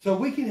 Yeah. So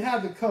we can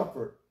have the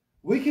comfort.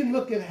 We can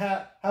look at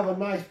have a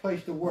nice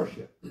place to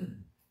worship.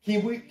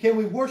 Can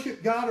we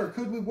worship God, or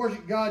could we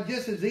worship God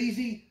just as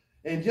easy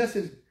and just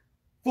as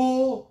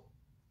full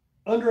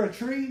under a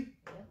tree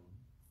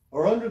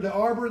or under the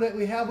arbor that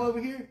we have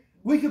over here?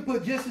 We could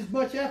put just as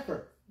much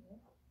effort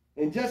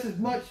and just as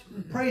much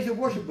praise and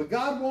worship. But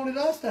God wanted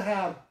us to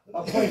have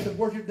a place of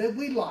worship that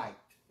we liked.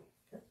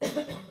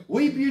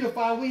 We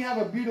beautify. We have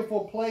a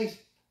beautiful place.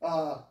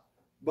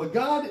 But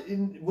God,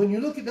 when you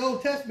look at the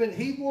Old Testament,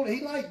 He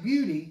liked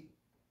beauty.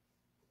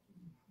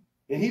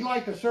 And He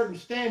liked a certain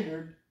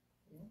standard.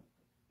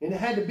 And it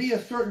had to be a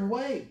certain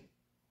way.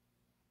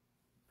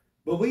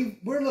 But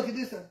we're looking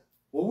at this.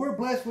 Well, we're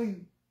blessed.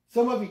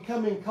 Some of you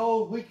come in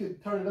cold. We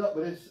could turn it up,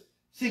 but it's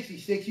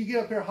 66. You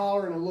get up here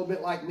hollering a little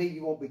bit like me,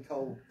 you won't be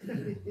cold.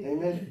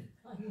 Amen.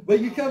 But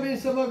you come in,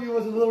 some of you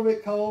was a little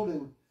bit cold.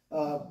 And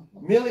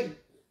Millie,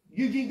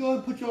 Eugene, go ahead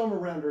and put your arm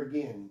around her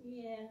again.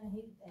 Yeah,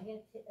 I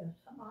guess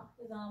come off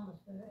his arm was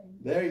hurt.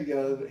 There you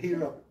go.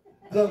 Heat up.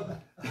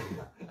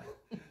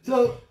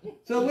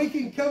 So we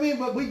can come in,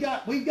 but we've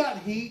got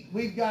heat.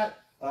 We've got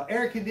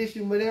air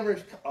conditioning whenever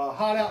it's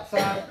hot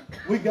outside.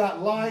 We've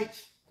got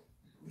lights.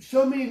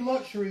 So many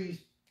luxuries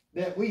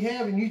that we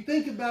have. And you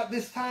think about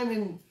this time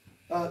in,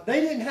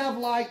 they didn't have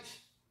lights,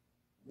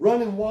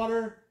 running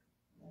water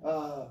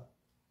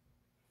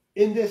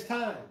in this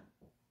time.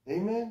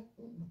 Amen?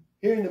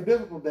 Here in the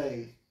biblical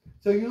days.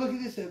 So you look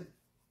at this and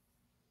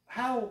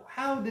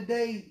how did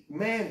they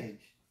manage?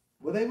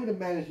 Well, they would have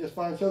managed just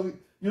fine. So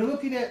you're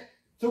looking at,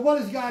 so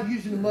what is God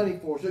using the money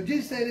for? So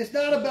Jesus said it's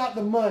not about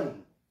the money.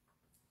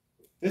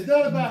 It's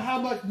not about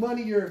how much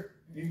money your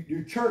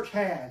church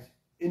has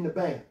in the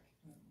bank.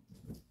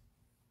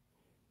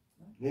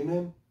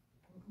 Amen?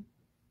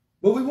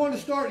 But we want to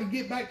start to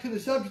get back to the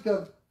subject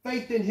of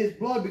faith in His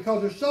blood,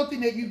 because there's something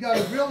that you've got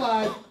to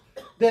realize,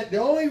 that the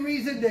only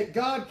reason that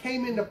God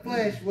came in the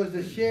flesh was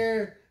to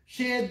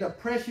shed the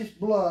precious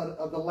blood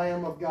of the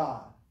Lamb of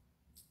God.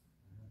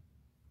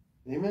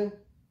 Amen?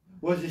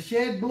 Was to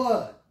shed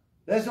blood.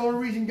 That's the only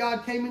reason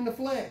God came in the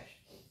flesh.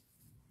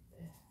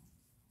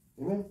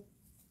 Amen?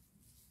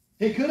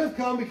 He could have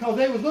come because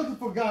they was looking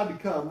for God to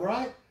come,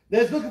 right?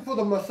 They was looking for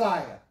the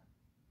Messiah.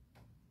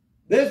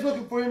 They was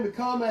looking for Him to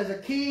come as a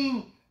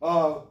king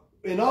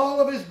in all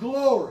of His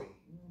glory.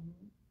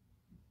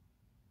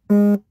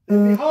 And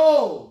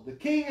behold, the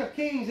King of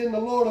Kings and the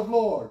Lord of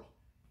Lords.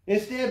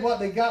 Instead, what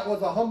they got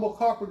was a humble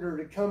carpenter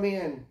to come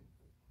in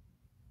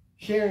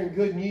sharing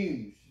good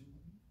news,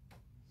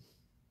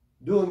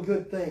 doing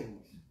good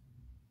things,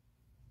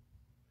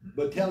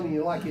 but telling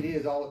you like it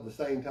is all at the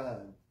same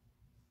time.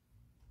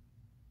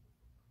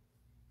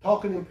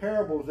 Talking in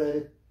parables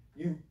that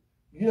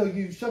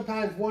you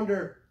sometimes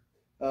wonder.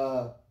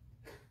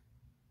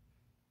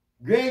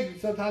 Greg,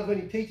 sometimes when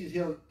he teaches,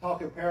 he'll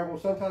talk in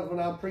parables. Sometimes when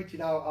I'm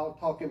preaching, I'll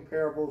talk in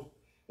parables.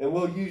 And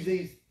we'll use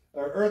these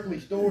earthly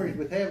stories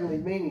with heavenly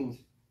meanings.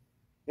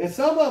 And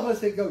some of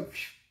us, it goes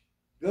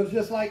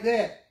just like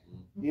that,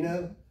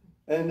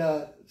 And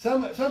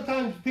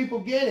sometimes people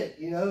get it,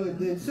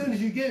 And as soon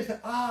as you get it, say,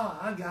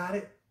 I got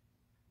it.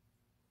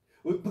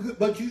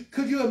 But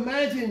could you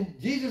imagine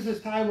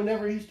Jesus' time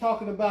whenever He's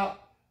talking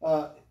about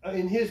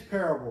in His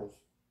parables?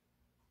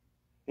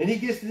 And He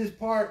gets to this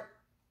part,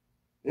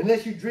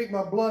 unless you drink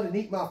my blood and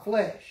eat my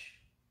flesh,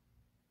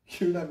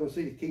 you're not going to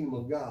see the kingdom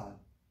of God.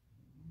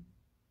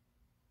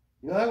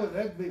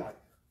 That'd be like,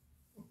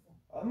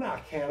 I'm not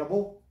a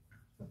cannibal.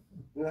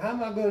 How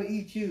am I going to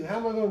eat you? How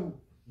am I going to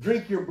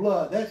drink your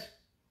blood?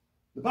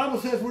 The Bible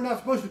says we're not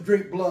supposed to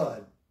drink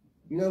blood.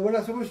 We're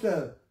not supposed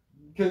to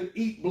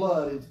eat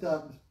blood and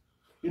stuff.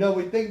 We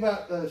think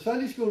about the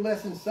Sunday school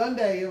lesson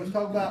Sunday. It was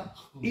talking about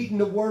eating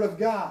the Word of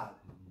God.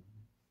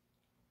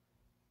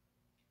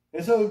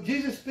 And so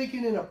Jesus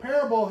speaking in a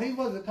parable, he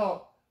wasn't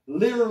taught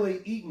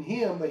literally eating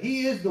him, but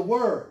he is the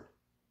Word.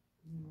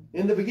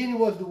 In the beginning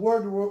was the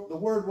Word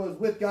was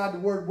with God, the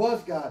Word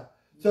was God.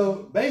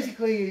 So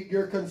basically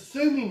you're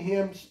consuming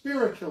him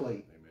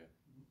spiritually. Amen.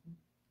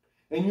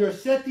 And you're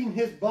accepting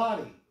his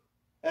body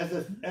as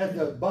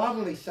a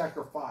bodily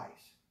sacrifice.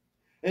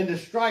 And the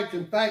stripes,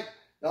 in fact,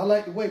 I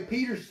like the way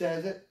Peter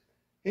says it.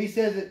 He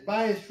says that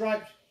by his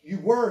stripes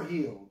you were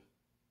healed.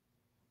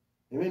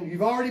 Amen.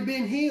 You've already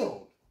been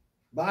healed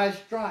by his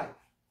stripes.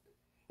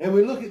 And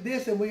we look at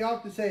this and we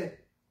often say,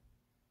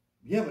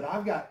 yeah, but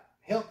I've got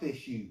health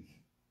issues.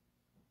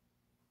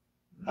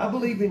 I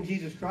believe in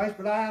Jesus Christ,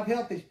 but I have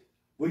health issues.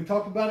 We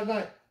talked about it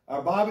tonight.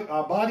 Our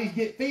bodies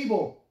get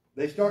feeble.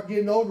 They start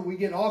getting older. We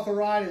get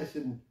arthritis.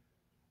 And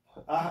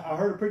I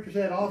heard a preacher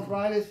say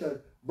arthritis,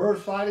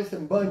 bursitis,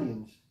 and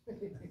bunions.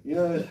 You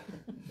know,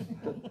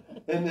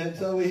 and then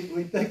so we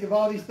think of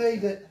all these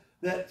things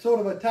that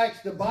sort of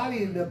attacks the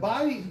body, and the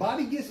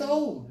body gets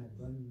old.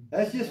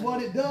 That's just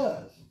what it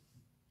does.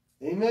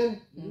 Amen?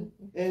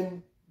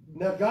 And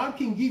now God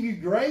can give you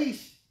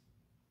grace.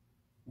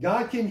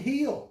 God can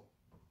heal.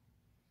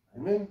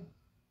 Amen?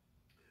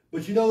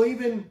 But you know,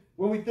 even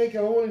when we think,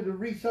 I wanted to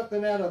read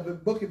something out of the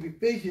book of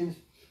Ephesians,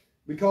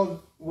 because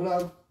when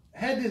I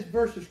had this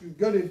verse,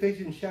 go to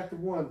Ephesians chapter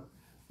 1.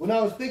 When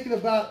I was thinking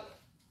about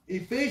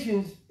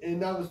Ephesians,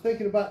 and I was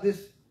thinking about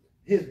this,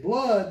 his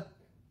blood,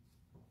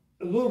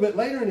 a little bit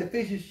later in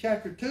Ephesians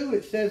chapter 2,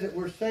 it says that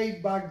we're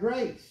saved by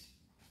grace.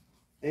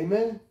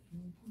 Amen?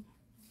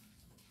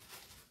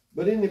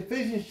 But in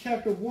Ephesians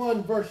chapter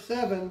 1, verse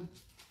 7,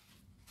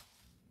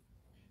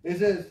 it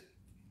says,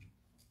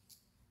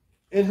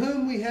 in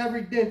whom we have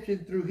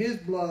redemption through his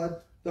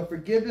blood, the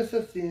forgiveness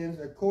of sins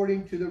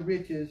according to the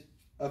riches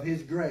of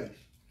his grace.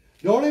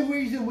 The only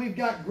reason we've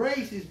got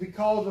grace is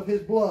because of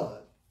his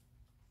blood.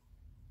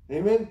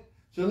 Amen?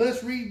 So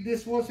let's read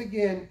this once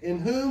again. In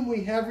whom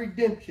we have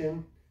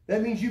redemption.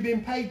 That means you've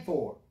been paid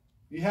for.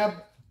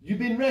 You've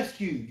been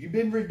rescued. You've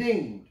been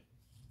redeemed.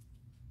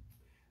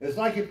 It's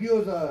like if you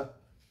was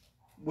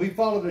we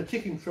followed a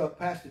chicken truck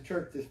past the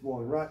church this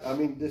morning, right? I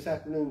mean, this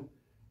afternoon.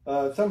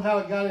 Somehow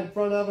it got in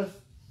front of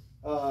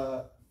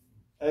us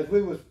as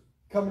we was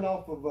coming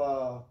off of,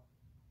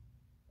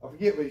 I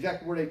forget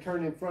exactly where they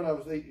turned in front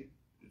of us,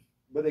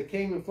 but they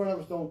came in front of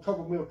us on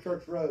Copper Mill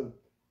Church Road.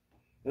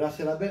 And I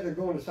said, I bet they're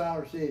going to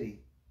Siler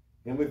City.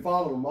 And we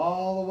followed them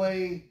all the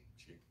way.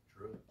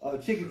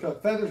 Chicken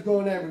truck. Feathers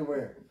going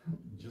everywhere.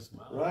 Just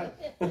mine. Right?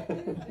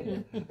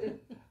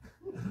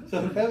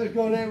 So feathers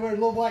going everywhere.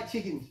 Little white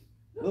chickens.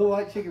 Little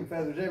white chicken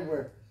feathers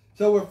everywhere.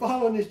 So we're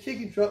following this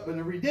chicken truck. But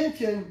the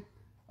redemption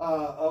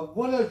of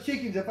one of those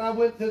chickens, if I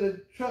went to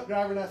the truck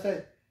driver and I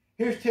said,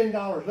 here's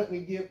 $10, let me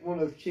get one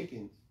of those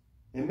chickens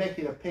and make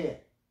it a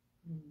pet.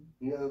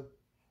 You know,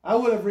 I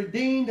would have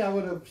redeemed, I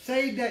would have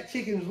saved that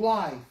chicken's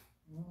life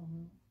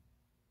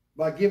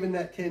by giving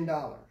that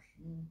 $10.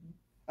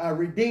 I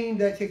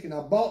redeemed that chicken.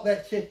 I bought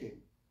that chicken.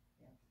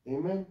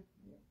 Amen?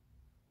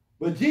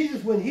 But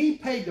Jesus, when he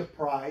paid the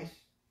price,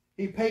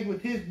 he paid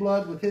with his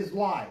blood, with his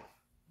life.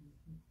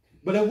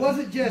 But it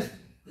wasn't just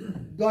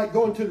like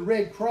going to the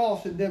Red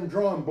Cross and them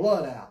drawing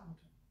blood out.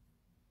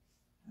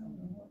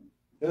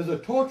 It was a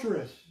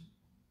torturous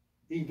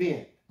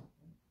event.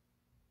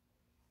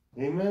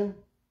 Amen?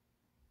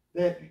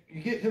 That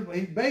you get to,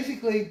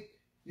 basically,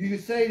 you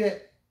could say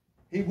that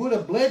he would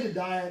have bled to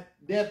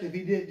death if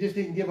he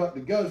didn't give up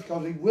the ghost,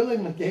 because he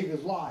willingly gave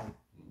his life.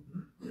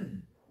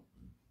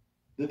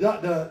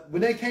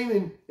 When they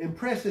came and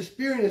pressed the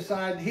spear in his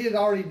side, he had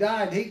already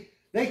died.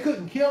 They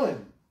couldn't kill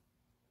him.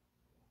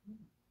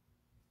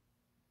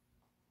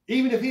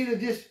 Even if he had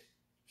just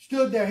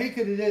stood there, he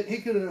could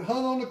have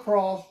hung on the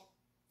cross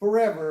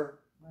forever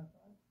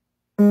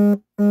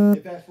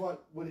if that's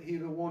what he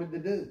would have wanted to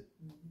do.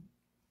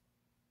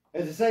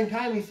 At the same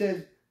time, he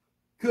says,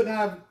 couldn't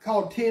I have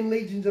called 10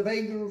 legions of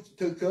angels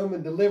to come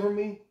and deliver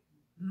me?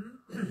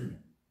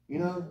 You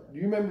know, do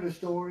you remember the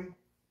story?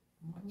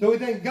 So we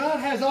think God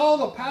has all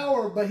the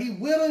power, but he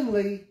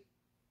willingly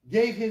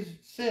gave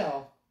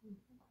himself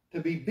to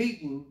be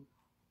beaten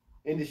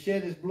and to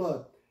shed his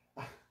blood.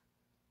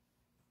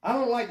 I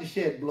don't like to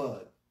shed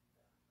blood.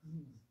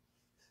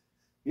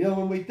 You know,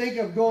 when we think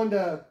of going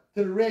to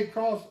the Red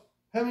Cross,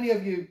 how many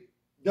of you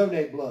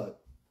donate blood?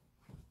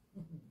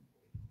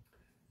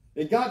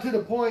 It got to the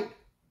point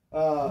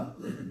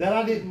that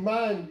I didn't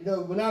mind. You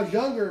know, when I was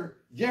younger,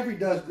 Jeffrey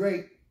does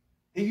great.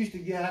 He used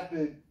to have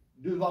to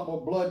do a lot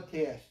more blood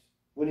tests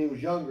when he was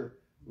younger.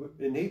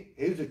 And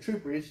he was a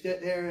trooper. He'd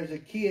sit there as a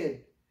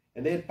kid,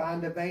 and they'd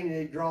find a vein and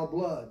they'd draw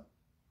blood,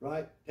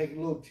 right? Taking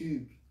little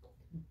tubes.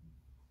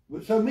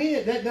 So me,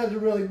 that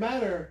doesn't really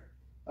matter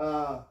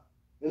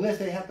unless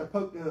they have to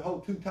poke the hole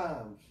 2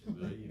 times.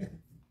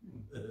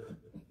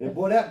 And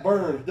boy, that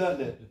burns,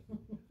 doesn't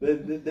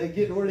it? They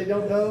get to where they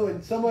don't know,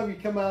 and some of you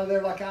come out of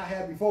there like I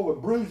had before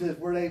with bruises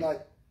where they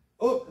like,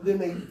 oh, then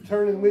they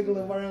turn and wiggle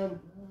around.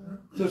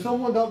 So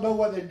someone don't know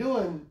what they're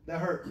doing,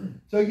 that hurt.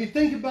 So you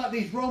think about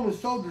these Roman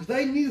soldiers,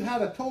 they knew how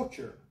to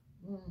torture.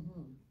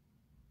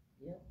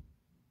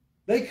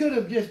 They could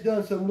have just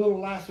done some little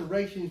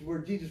lacerations where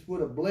Jesus would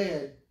have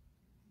bled.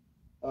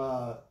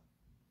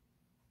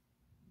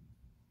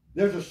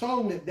 There's a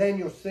song that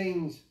Daniel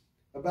sings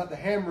about the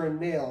hammer and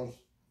nails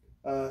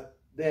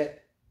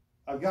that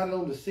I've got it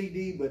on the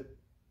CD, but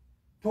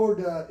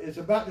it's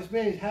about this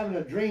man. He's having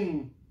a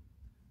dream.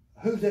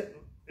 Who's that?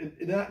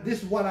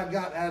 This is what I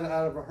got out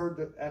of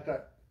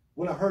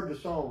when I heard the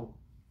song.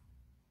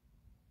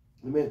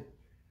 Amen.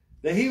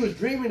 That he was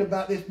dreaming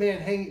about this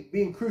man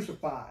being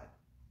crucified.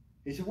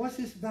 He said, "What's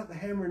this about the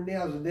hammer and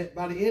nails?" And that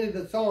by the end of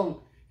the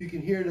song, you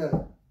can hear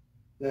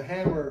the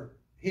hammer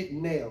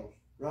hitting nails,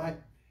 right?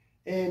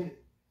 And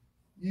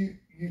you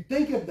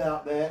think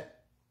about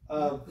that.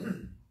 Have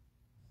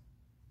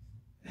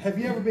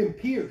you ever been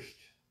pierced?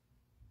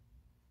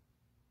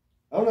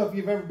 I don't know if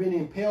you've ever been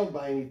impaled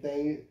by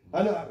anything.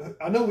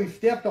 I know we've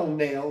stepped on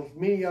nails.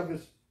 Many of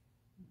us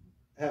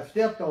have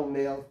stepped on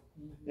nails,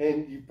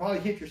 and you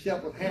probably hit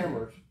yourself with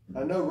hammers.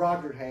 I know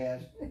Roger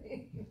has.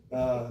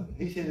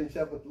 He's hit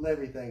himself with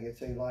everything, it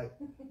seems like.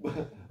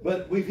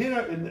 But we've hit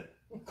our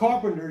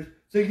carpenters.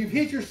 So you've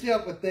hit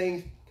yourself with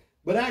things.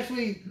 But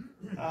actually,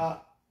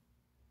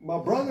 my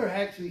brother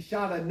actually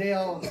shot a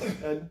nail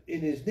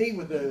in his knee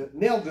with a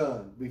nail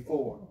gun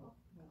before.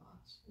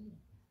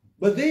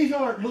 But these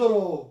aren't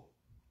little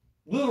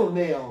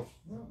nails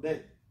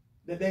that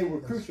they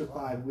were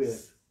crucified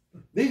with.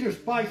 These are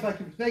spikes,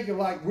 like if you think of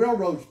like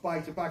railroad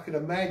spikes, if I could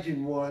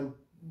imagine one,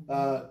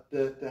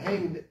 to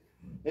hang.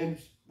 And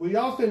we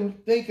often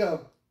think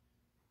of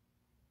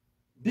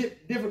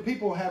different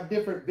people have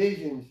different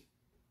visions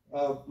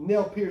of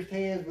nail pierced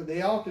hands, but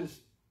they often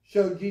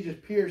show Jesus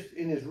pierced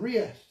in his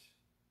wrist.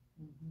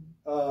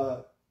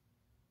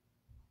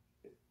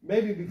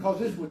 Maybe because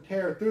this would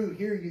tear through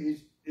here,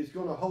 it's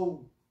going to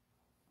hold.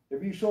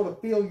 If you sort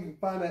of feel, you can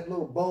find that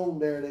little bone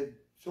there that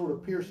sort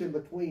of pierce in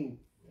between.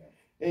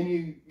 And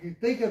you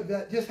think of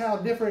that, just how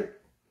different.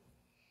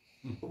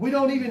 We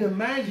don't even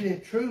imagine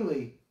it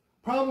truly.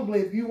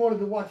 Probably if you wanted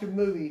to watch a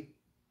movie,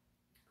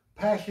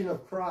 Passion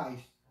of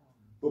Christ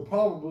will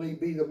probably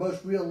be the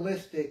most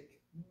realistic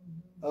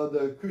of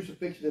the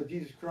crucifixion of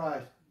Jesus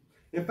Christ.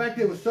 In fact,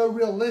 it was so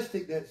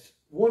realistic that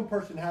one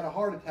person had a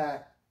heart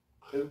attack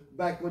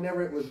back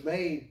whenever it was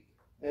made,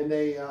 and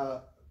they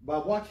by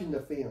watching the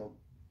film.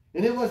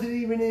 And it wasn't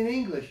even in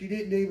English. You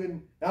didn't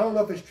even, I don't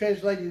know if it's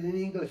translated in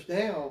English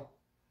now,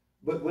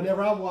 but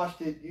whenever I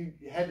watched it, you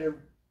had to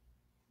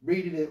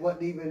read it. It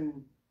wasn't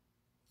even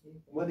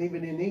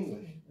in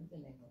English.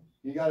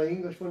 You got an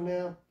English one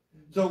now?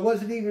 So it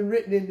wasn't even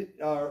written in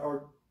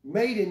or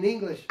made in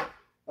English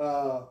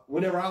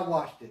whenever I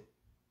watched it.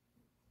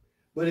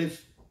 But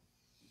it's,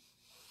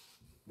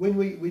 when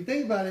we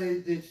think about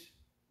it,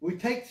 we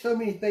take so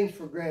many things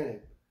for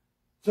granted.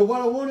 So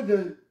what I wanted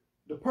to,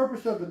 the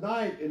purpose of the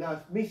night, and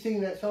me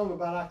singing that song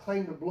about I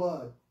Claim the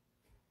Blood,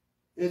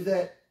 is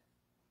that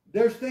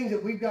there's things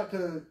that we've got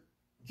to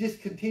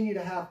just continue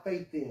to have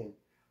faith in.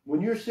 When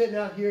you're sitting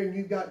out here and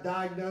you've got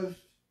diagnosed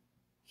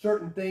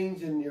certain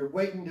things and you're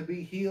waiting to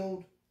be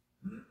healed,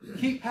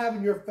 keep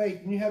having your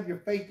faith, and you have your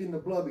faith in the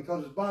blood,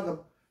 because it's by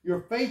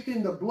your faith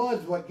in the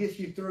blood is what gets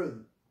you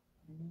through.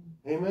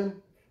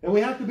 Amen? And we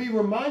have to be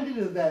reminded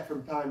of that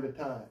from time to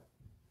time.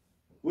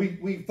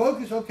 We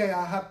focus, okay,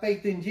 I have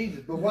faith in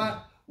Jesus, but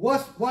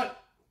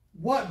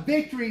what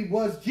victory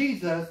was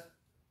Jesus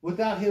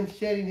without him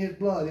shedding his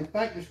blood? In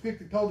fact, the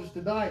scripture told us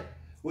tonight,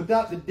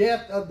 without the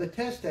death of the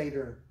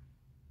testator,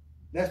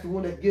 that's the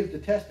one that gives the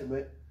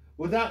testament,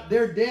 without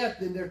their death,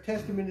 then their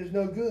testament is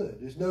no good.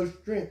 There's no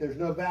strength. There's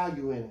no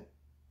value in it.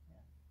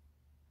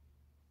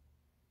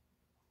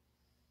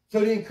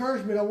 So the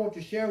encouragement I want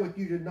to share with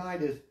you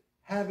tonight is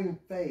having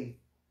faith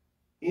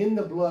in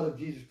the blood of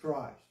Jesus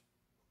Christ.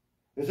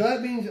 And so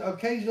that means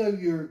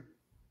occasionally you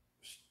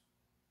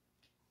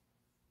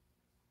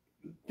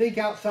think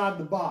outside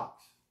the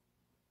box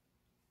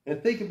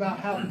and think about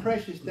how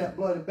precious that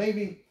blood is.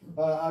 Maybe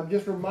I'm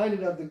just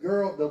reminded of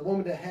the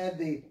woman that had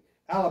the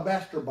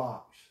alabaster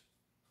box.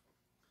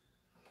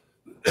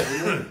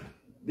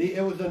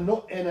 It was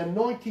an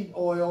anointing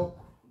oil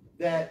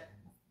that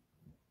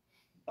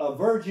a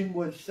virgin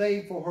would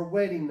save for her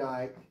wedding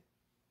night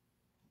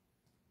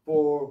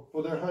for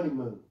their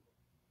honeymoon.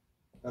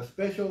 A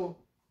special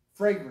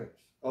fragrance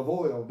of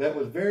oil that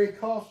was very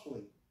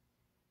costly.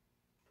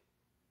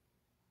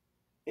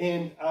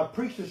 And I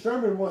preached a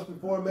sermon once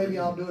before, maybe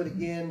I'll do it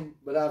again,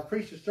 but I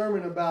preached a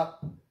sermon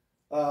about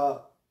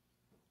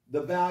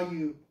the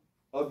value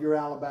of your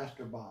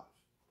alabaster box,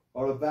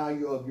 or the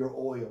value of your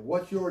oil.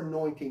 What's your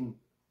anointing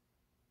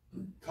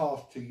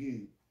cost to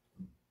you?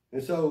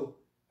 And so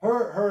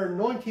her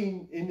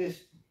anointing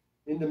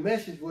in the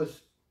message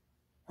was,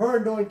 her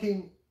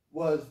anointing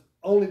was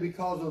only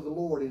because of the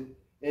Lord,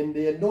 and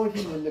the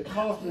anointing and the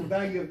cost and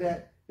value of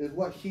that is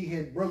what she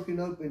had broken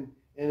open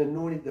and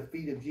anointed the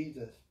feet of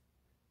Jesus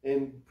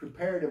and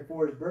prepared him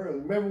for his burial.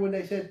 Remember when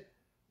they said,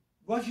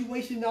 "What are you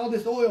wasting all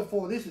this oil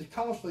for? This is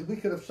costly. We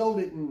could have sold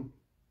it and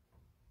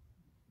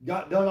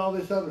done all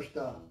this other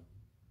stuff."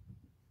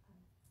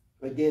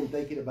 Again,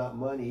 thinking about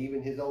money,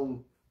 even his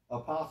own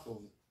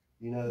apostles,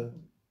 you know.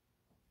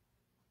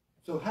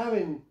 So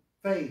having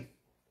faith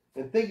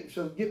and thinking,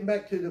 so getting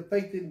back to the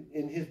faith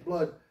in his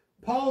blood,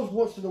 pause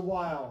once in a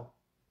while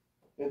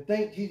and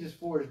thank Jesus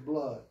for his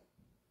blood.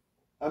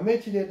 I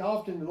mention it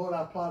often, Lord,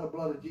 I apply the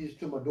blood of Jesus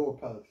to my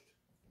doorpost.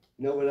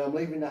 You know, when I'm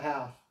leaving the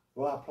house,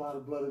 well, I apply the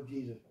blood of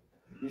Jesus.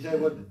 You say,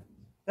 well,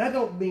 that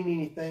don't mean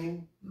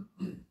anything.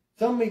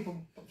 Some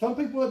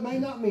people it may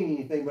not mean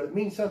anything, but it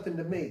means something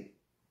to me.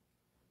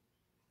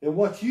 And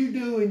what you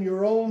do in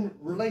your own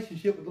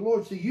relationship with the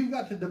Lord, see, you've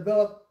got to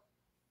develop,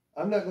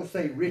 I'm not going to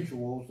say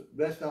rituals,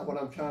 that's not what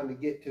I'm trying to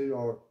get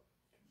to,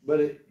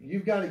 but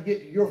you've got to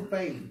get to your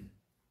faith,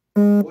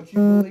 what you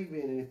believe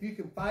in. And if you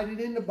can find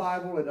it in the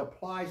Bible, it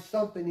applies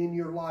something in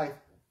your life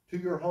to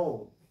your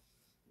home,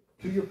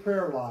 to your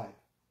prayer life.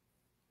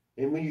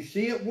 And when you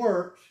see it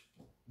works,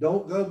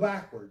 don't go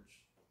backwards.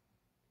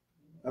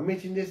 I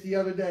mentioned this the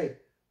other day.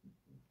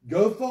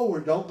 Go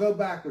forward, don't go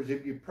backwards.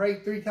 If you pray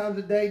 3 times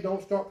a day,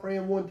 don't start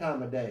praying 1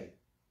 time a day.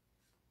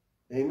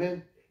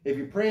 Amen. If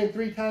you're praying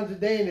 3 times a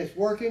day and it's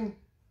working,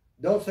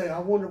 don't say, I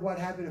wonder what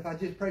happened if I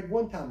just prayed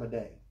 1 time a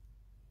day.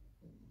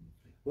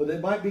 Well, it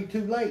might be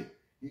too late.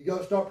 You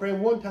go start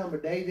praying 1 time a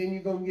day, then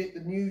you're going to get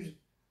the news.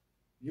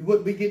 You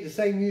wouldn't be getting the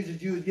same news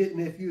as you was getting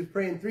if you was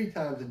praying 3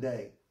 times a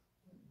day.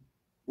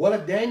 What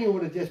if Daniel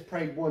would have just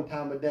prayed 1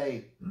 time a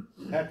day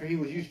after he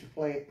was used to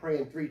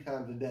praying 3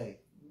 times a day?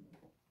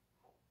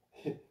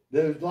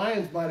 Those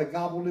lions might have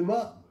gobbled him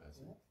up.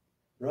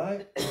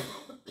 Right?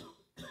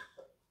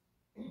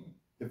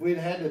 If we'd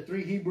had the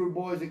 3 Hebrew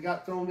boys that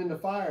got thrown in the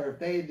fire, if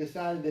they had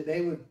decided that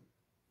they would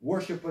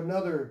worship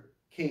another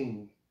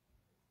king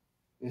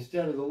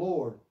instead of the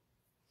Lord,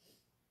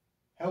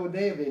 how would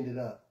they have ended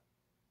up?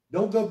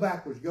 Don't go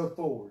backwards, go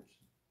forwards.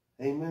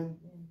 Amen?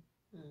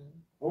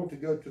 I want to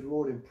go to the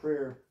Lord in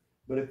prayer,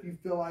 but if you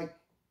feel like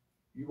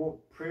you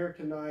want prayer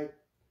tonight,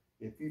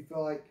 if you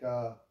feel like,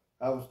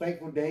 I was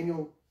thankful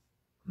Daniel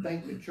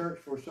thanked the church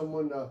for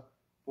someone,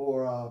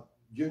 for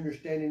Junior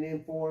standing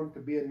in for him to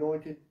be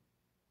anointed.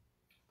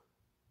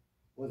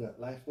 What was that,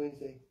 last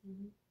Wednesday?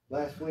 Mm-hmm.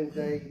 Last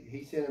Wednesday,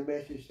 he sent a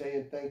message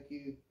saying thank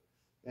you.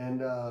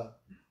 And,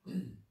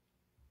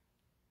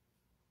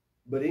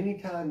 but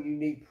anytime you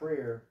need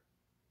prayer,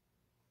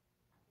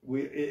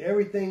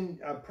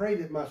 I pray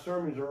that my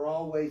sermons are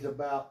always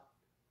about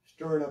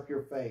stirring up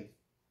your faith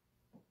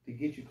to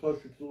get you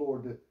closer to the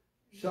Lord,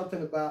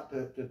 something about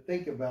to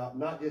think about,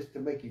 not just to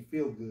make you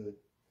feel good.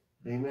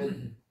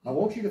 Amen. I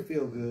want you to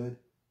feel good,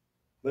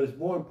 but it's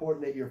more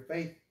important that your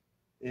faith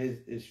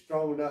is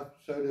strong enough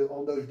so that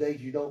on those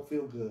days you don't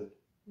feel good.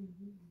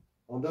 Mm-hmm.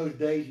 On those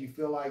days you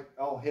feel like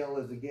all hell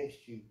is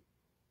against you,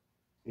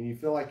 and you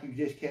feel like you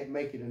just can't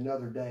make it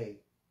another day.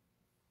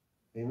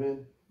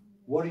 Amen.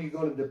 What are you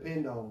going to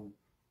depend on?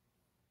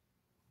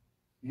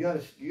 You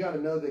got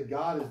to know that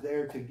God is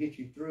there to get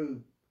you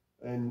through,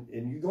 and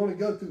you're going to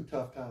go through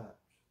tough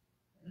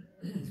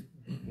times.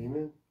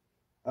 Amen.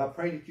 I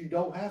pray that you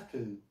don't have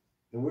to,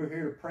 and we're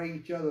here to pray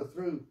each other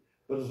through.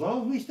 But as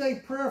long as we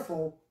stay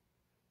prayerful,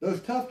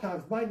 those tough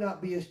times might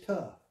not be as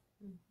tough.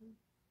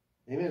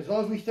 Mm-hmm. Amen. As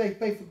long as we stay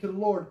faithful to the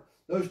Lord,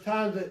 those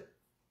times that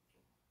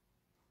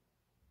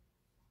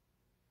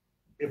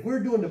if we're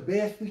doing the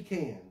best we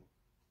can,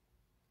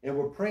 and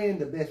we're praying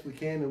the best we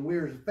can, and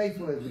we're as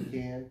faithful as we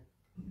can,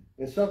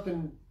 and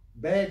something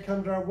bad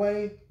comes our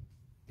way,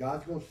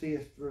 God's going to see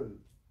us through.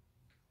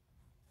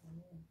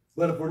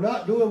 But if we're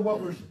not doing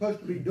what we're supposed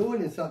to be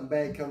doing and something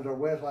bad comes our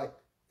way, it's like,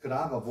 could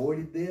I have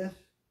avoided this?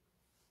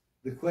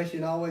 The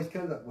question always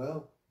comes up,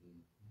 well,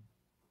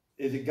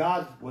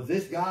 was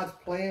this God's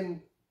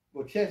plan?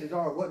 Well, chances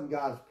are it wasn't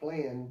God's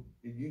plan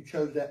if you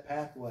chose that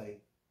pathway.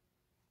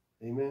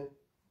 Amen?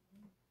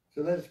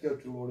 So let us go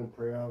to the Lord in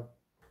prayer.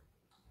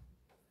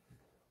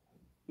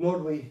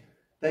 Lord, we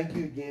thank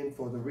you again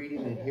for the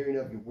reading and hearing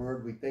of your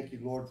word. We thank you,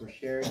 Lord, for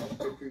sharing the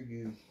scripture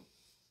you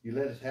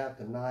let us have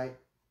tonight.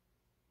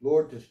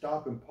 Lord, to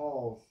stop and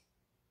pause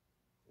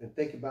and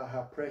think about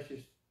how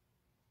precious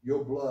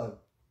your blood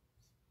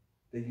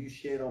that you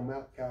shed on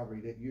Mount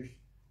Calvary,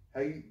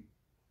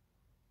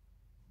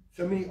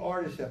 so many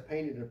artists have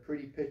painted a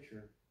pretty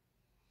picture.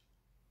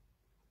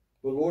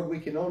 But Lord, we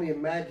can only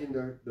imagine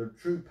the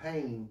true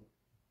pain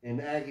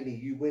and agony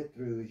you went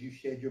through as you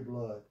shed your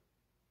blood.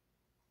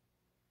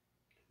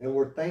 And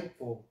we're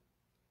thankful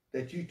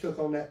that you took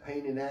on that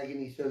pain and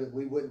agony so that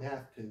we wouldn't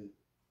have to.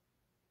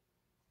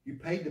 You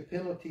paid the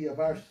penalty of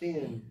our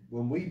sin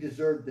when we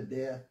deserved the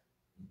death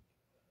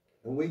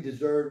and we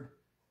deserved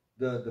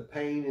the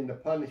pain and the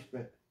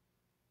punishment.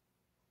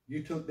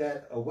 You took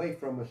that away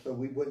from us so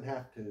we wouldn't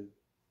have to.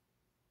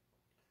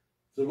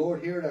 So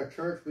Lord, here at our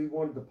church, we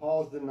wanted to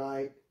pause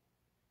tonight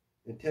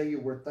and tell you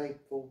we're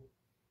thankful.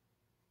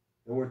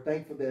 And we're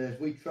thankful that as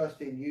we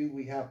trust in you,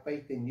 we have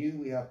faith in you,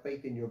 we have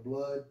faith in your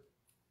blood.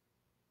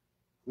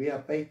 We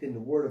have faith in the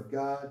Word of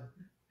God.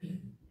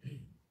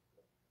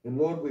 And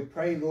Lord, we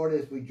pray, Lord,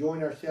 as we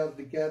join ourselves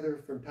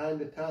together from time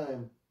to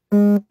time,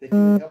 that you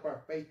will help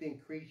our faith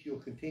increase. You'll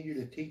continue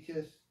to teach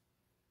us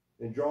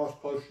and draw us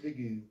closer to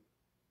you.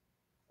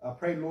 I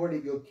pray, Lord,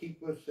 that you'll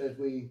keep us as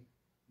we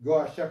go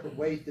our separate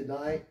ways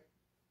tonight.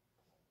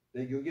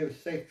 that you'll give us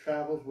safe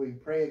travels. We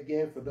pray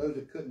again for those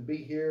that couldn't be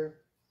here.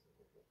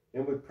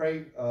 And we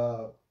pray,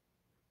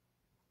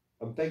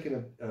 I'm thinking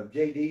of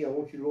JD. I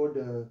want you, Lord,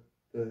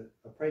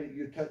 I pray that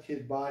you touch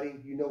his body.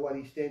 You know what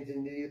he stands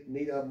in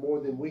need of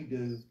more than we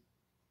do.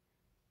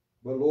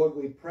 But Lord,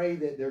 we pray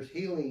that there's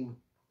healing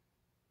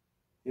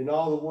in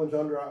all the ones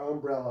under our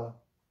umbrella,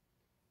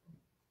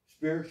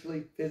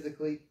 spiritually,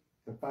 physically,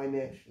 and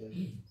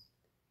financially.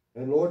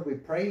 And Lord, we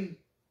pray,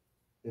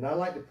 and I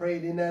like to pray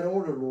it in that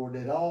order, Lord,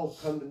 that all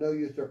come to know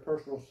you as their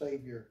personal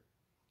Savior.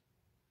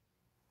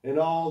 And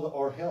all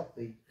are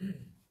healthy.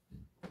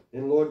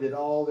 And Lord, that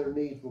all their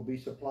needs will be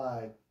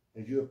supplied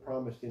as you have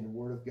promised in the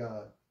Word of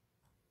God.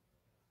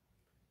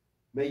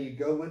 May you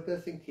go with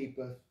us and keep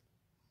us.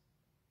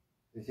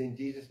 It's in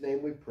Jesus'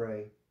 name we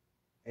pray.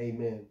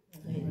 Amen.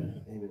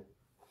 Amen. Amen.